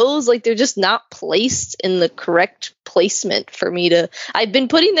sun goes, like they're just not placed in the correct placement for me to. I've been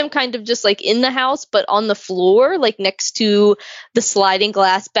putting them kind of just like in the house, but on the floor, like next to the sliding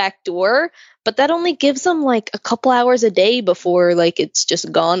glass back door. But that only gives them like a couple hours a day before like it's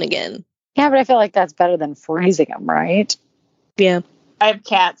just gone again. Yeah, but I feel like that's better than freezing them, right? Yeah. I have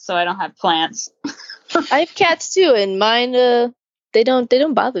cats, so I don't have plants. I have cats too, and mine they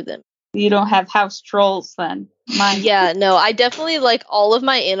don't bother them. You don't have house trolls then. Mine. Yeah, no, I definitely like all of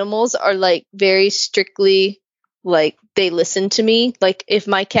my animals are like very strictly like they listen to me. Like if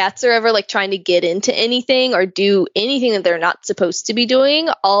my cats are ever like trying to get into anything or do anything that they're not supposed to be doing,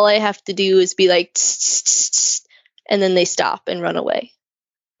 all I have to do is be like, tss, tss, tss, tss, and then they stop and run away.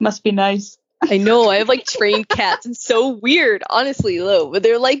 Must be nice. I know, I have like trained cats. It's so weird, honestly, though. But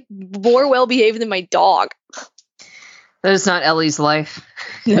they're like more well behaved than my dog. That is not Ellie's life.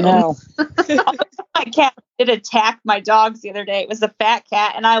 No. My cat did attack my dogs the other day. It was a fat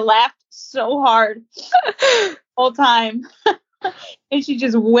cat, and I laughed so hard the whole time. And she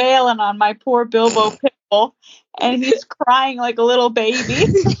just wailing on my poor Bilbo Pitbull, and he's crying like a little baby.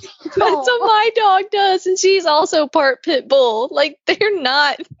 That's what my dog does, and she's also part pit bull. Like they're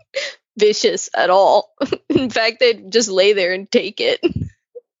not vicious at all. In fact, they just lay there and take it.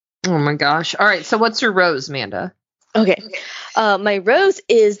 Oh my gosh. All right. So what's your rose, Amanda? Okay. My rose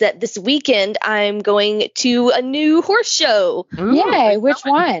is that this weekend I'm going to a new horse show. Ooh, Yay, which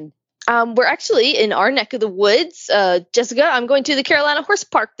one? We're actually in our neck of the woods. Jessica, I'm going to the Carolina Horse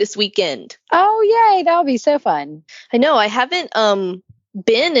Park this weekend. Oh, yay. That'll be so fun. I know. I haven't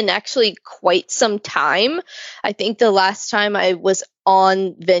been in actually quite some time. I think the last time I was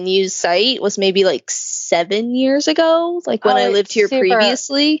on Venue's site was maybe like 7 years ago, like when I lived here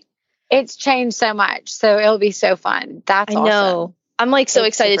previously. It's changed so much, so it'll be so fun. That's awesome. I know. I'm like so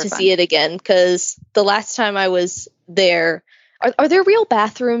excited to see it again because the last time I was there, are there real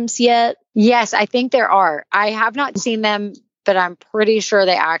bathrooms yet? Yes, I think there are. I have not seen them, but I'm pretty sure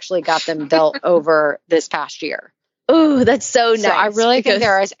they actually got them built over this past year. Oh, that's so nice. So I really think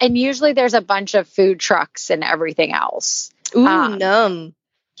there is. And usually there's a bunch of food trucks and everything else. Ooh, numb.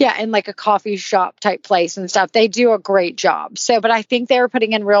 Yeah, and like a coffee shop type place and stuff. They do a great job. So, but I think they were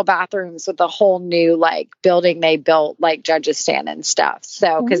putting in real bathrooms with the whole new like building they built, like Judges Stand and stuff.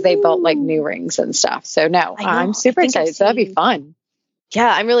 So, because they built like new rings and stuff. So, no, I'm super excited. So that'd be fun.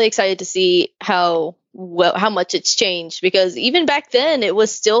 Yeah, I'm really excited to see how much it's changed, because even back then it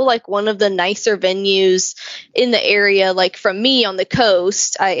was still like one of the nicer venues in the area. Like from me on the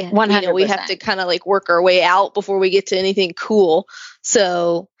coast, 100%. We have to kind of like work our way out before we get to anything cool.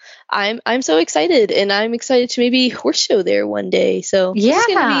 So I'm so excited, and I'm excited to maybe horse show there one day. So yeah,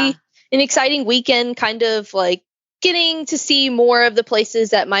 it's gonna be an exciting weekend, kind of like getting to see more of the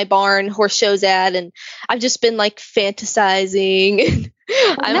places that my barn horse shows at, and I've just been like fantasizing.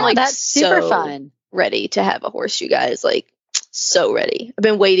 That's super fun. Ready to have a horse, you guys. Like so ready. I've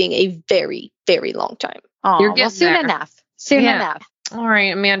been waiting a very, very long time. You're getting soon enough. Soon enough. All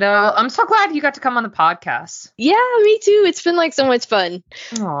right, Amanda. I'm so glad you got to come on the podcast. Yeah, me too. It's been like so much fun.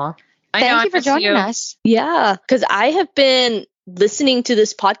 Aw. Thank you for joining us. Yeah, because I have been listening to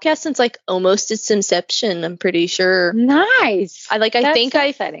this podcast since like almost its inception. I'm pretty sure. Nice. I think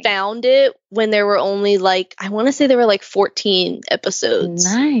I found it when there were only like, I want to say there were like 14 episodes.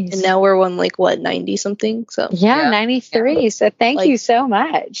 Nice. And now we're on like what, 90 something. So 93. So thank you so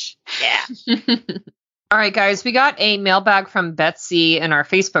much. Yeah. All right, guys, we got a mailbag from Betsy in our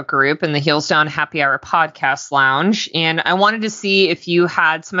Facebook group in the Heels Down Happy Hour Podcast Lounge, and I wanted to see if you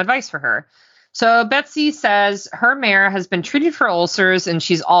had some advice for her. So Betsy says her mare has been treated for ulcers and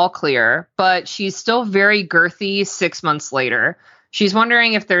she's all clear, but she's still very girthy 6 months later. She's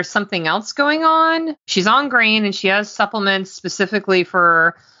wondering if there's something else going on. She's on grain and she has supplements specifically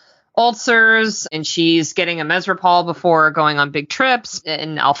for ulcers, and she's getting a Mesrapol before going on big trips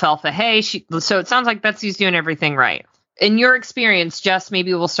and alfalfa hay. So it sounds like Betsy's doing everything right. In your experience, Jess,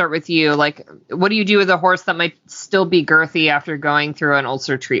 maybe we'll start with you. Like, what do you do with a horse that might still be girthy after going through an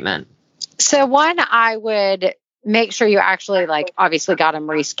ulcer treatment? So one, I would make sure you actually like obviously got him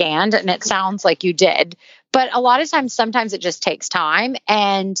rescanned, and it sounds like you did. But a lot of times, sometimes it just takes time.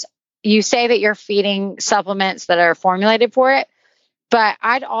 And you say that you're feeding supplements that are formulated for it. But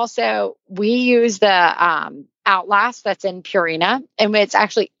we use the Outlast that's in Purina, and it's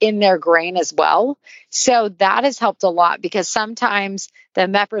actually in their grain as well. So that has helped a lot, because sometimes the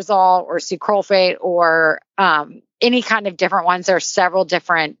Meprazole or sucralfate or any kind of different ones, there are several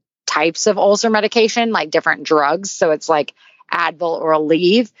different types of ulcer medication, like different drugs. So it's like Advil or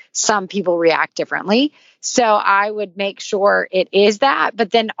Aleve. Some people react differently. So I would make sure it is that,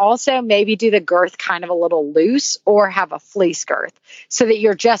 but then also maybe do the girth kind of a little loose, or have a fleece girth so that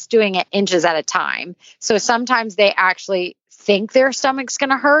you're just doing it inches at a time. So sometimes they actually think their stomach's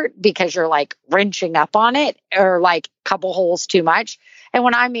going to hurt because you're like wrenching up on it, or like a couple holes too much. And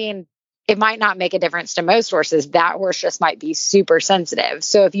when I mean, it might not make a difference to most horses, that horse just might be super sensitive.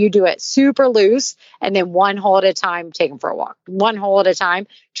 So if you do it super loose and then one hole at a time, take them for a walk, one hole at a time,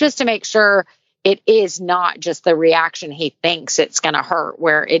 just to make sure it is not just the reaction he thinks it's going to hurt,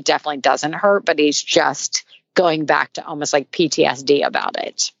 where it definitely doesn't hurt, but he's just going back to almost like PTSD about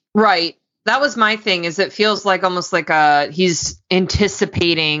it. Right. That was my thing, is it feels like almost like he's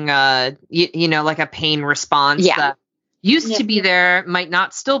anticipating, like a pain response that used to be there, might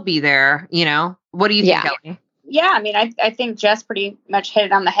not still be there, What do you think, Ellie? Yeah, I mean, I think Jess pretty much hit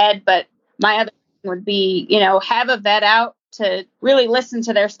it on the head, but my other thing would be, have a vet out to really listen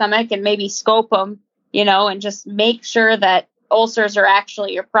to their stomach and maybe scope them, and just make sure that ulcers are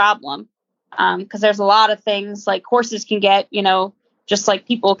actually your problem. Because there's a lot of things like horses can get, just like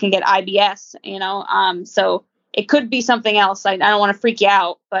people can get IBS, so it could be something else. I don't want to freak you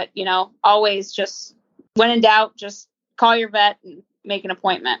out, but, always just when in doubt, just call your vet and make an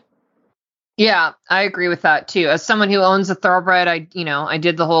appointment. Yeah, I agree with that too. As someone who owns a thoroughbred, I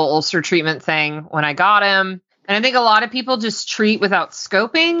did the whole ulcer treatment thing when I got him. And I think a lot of people just treat without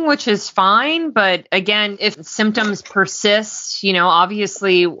scoping, which is fine. But again, if symptoms persist,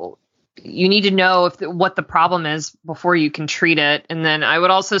 obviously you need to know what the problem is before you can treat it. And then I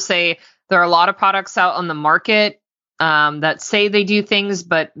would also say there are a lot of products out on the market that say they do things,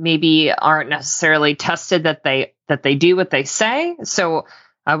 but maybe aren't necessarily tested that they do what they say. So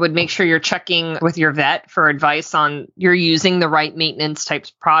I would make sure you're checking with your vet for advice on you're using the right maintenance types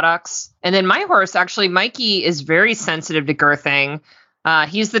of products. And then my horse, actually, Mikey, is very sensitive to girthing.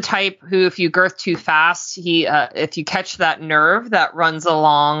 He's the type who, if you girth too fast, if you catch that nerve that runs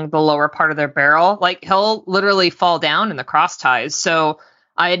along the lower part of their barrel, like he'll literally fall down in the cross ties. So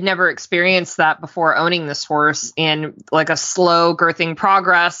I had never experienced that before owning this horse, and like a slow girthing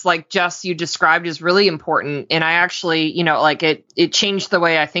progress, like Jess, you described, is really important. And I actually, it changed the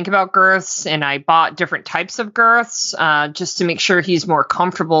way I think about girths, and I bought different types of girths just to make sure he's more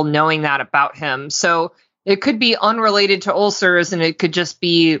comfortable knowing that about him. So it could be unrelated to ulcers, and it could just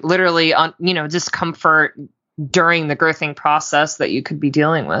be literally, discomfort during the girthing process that you could be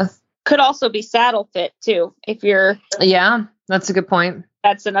dealing with. Could also be saddle fit too. Yeah, that's a good point.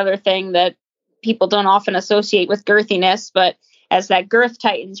 That's another thing that people don't often associate with girthiness, but as that girth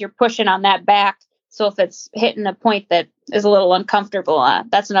tightens, you're pushing on that back. So if it's hitting a point that is a little uncomfortable,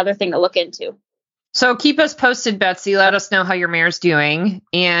 that's another thing to look into. So keep us posted, Betsy. Let us know how your mare's doing.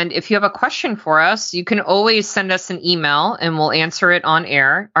 And if you have a question for us, you can always send us an email and we'll answer it on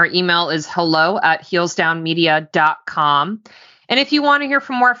air. Our email is hello@heelsdownmedia.com. And if you want to hear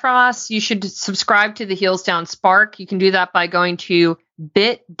more from us, you should subscribe to the Heels Down Spark. You can do that by going to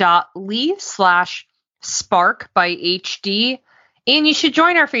bit.ly/SparkByHD. And you should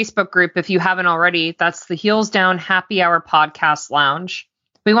join our Facebook group if you haven't already. That's the Heels Down Happy Hour Podcast Lounge.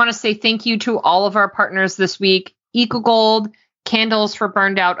 We want to say thank you to all of our partners this week: EcoGold, Candles for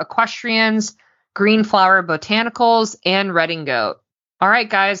Burned Out Equestrians, Green Flower Botanicals, and Redding Goat. All right,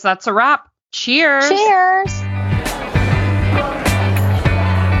 guys, that's a wrap. Cheers. Cheers.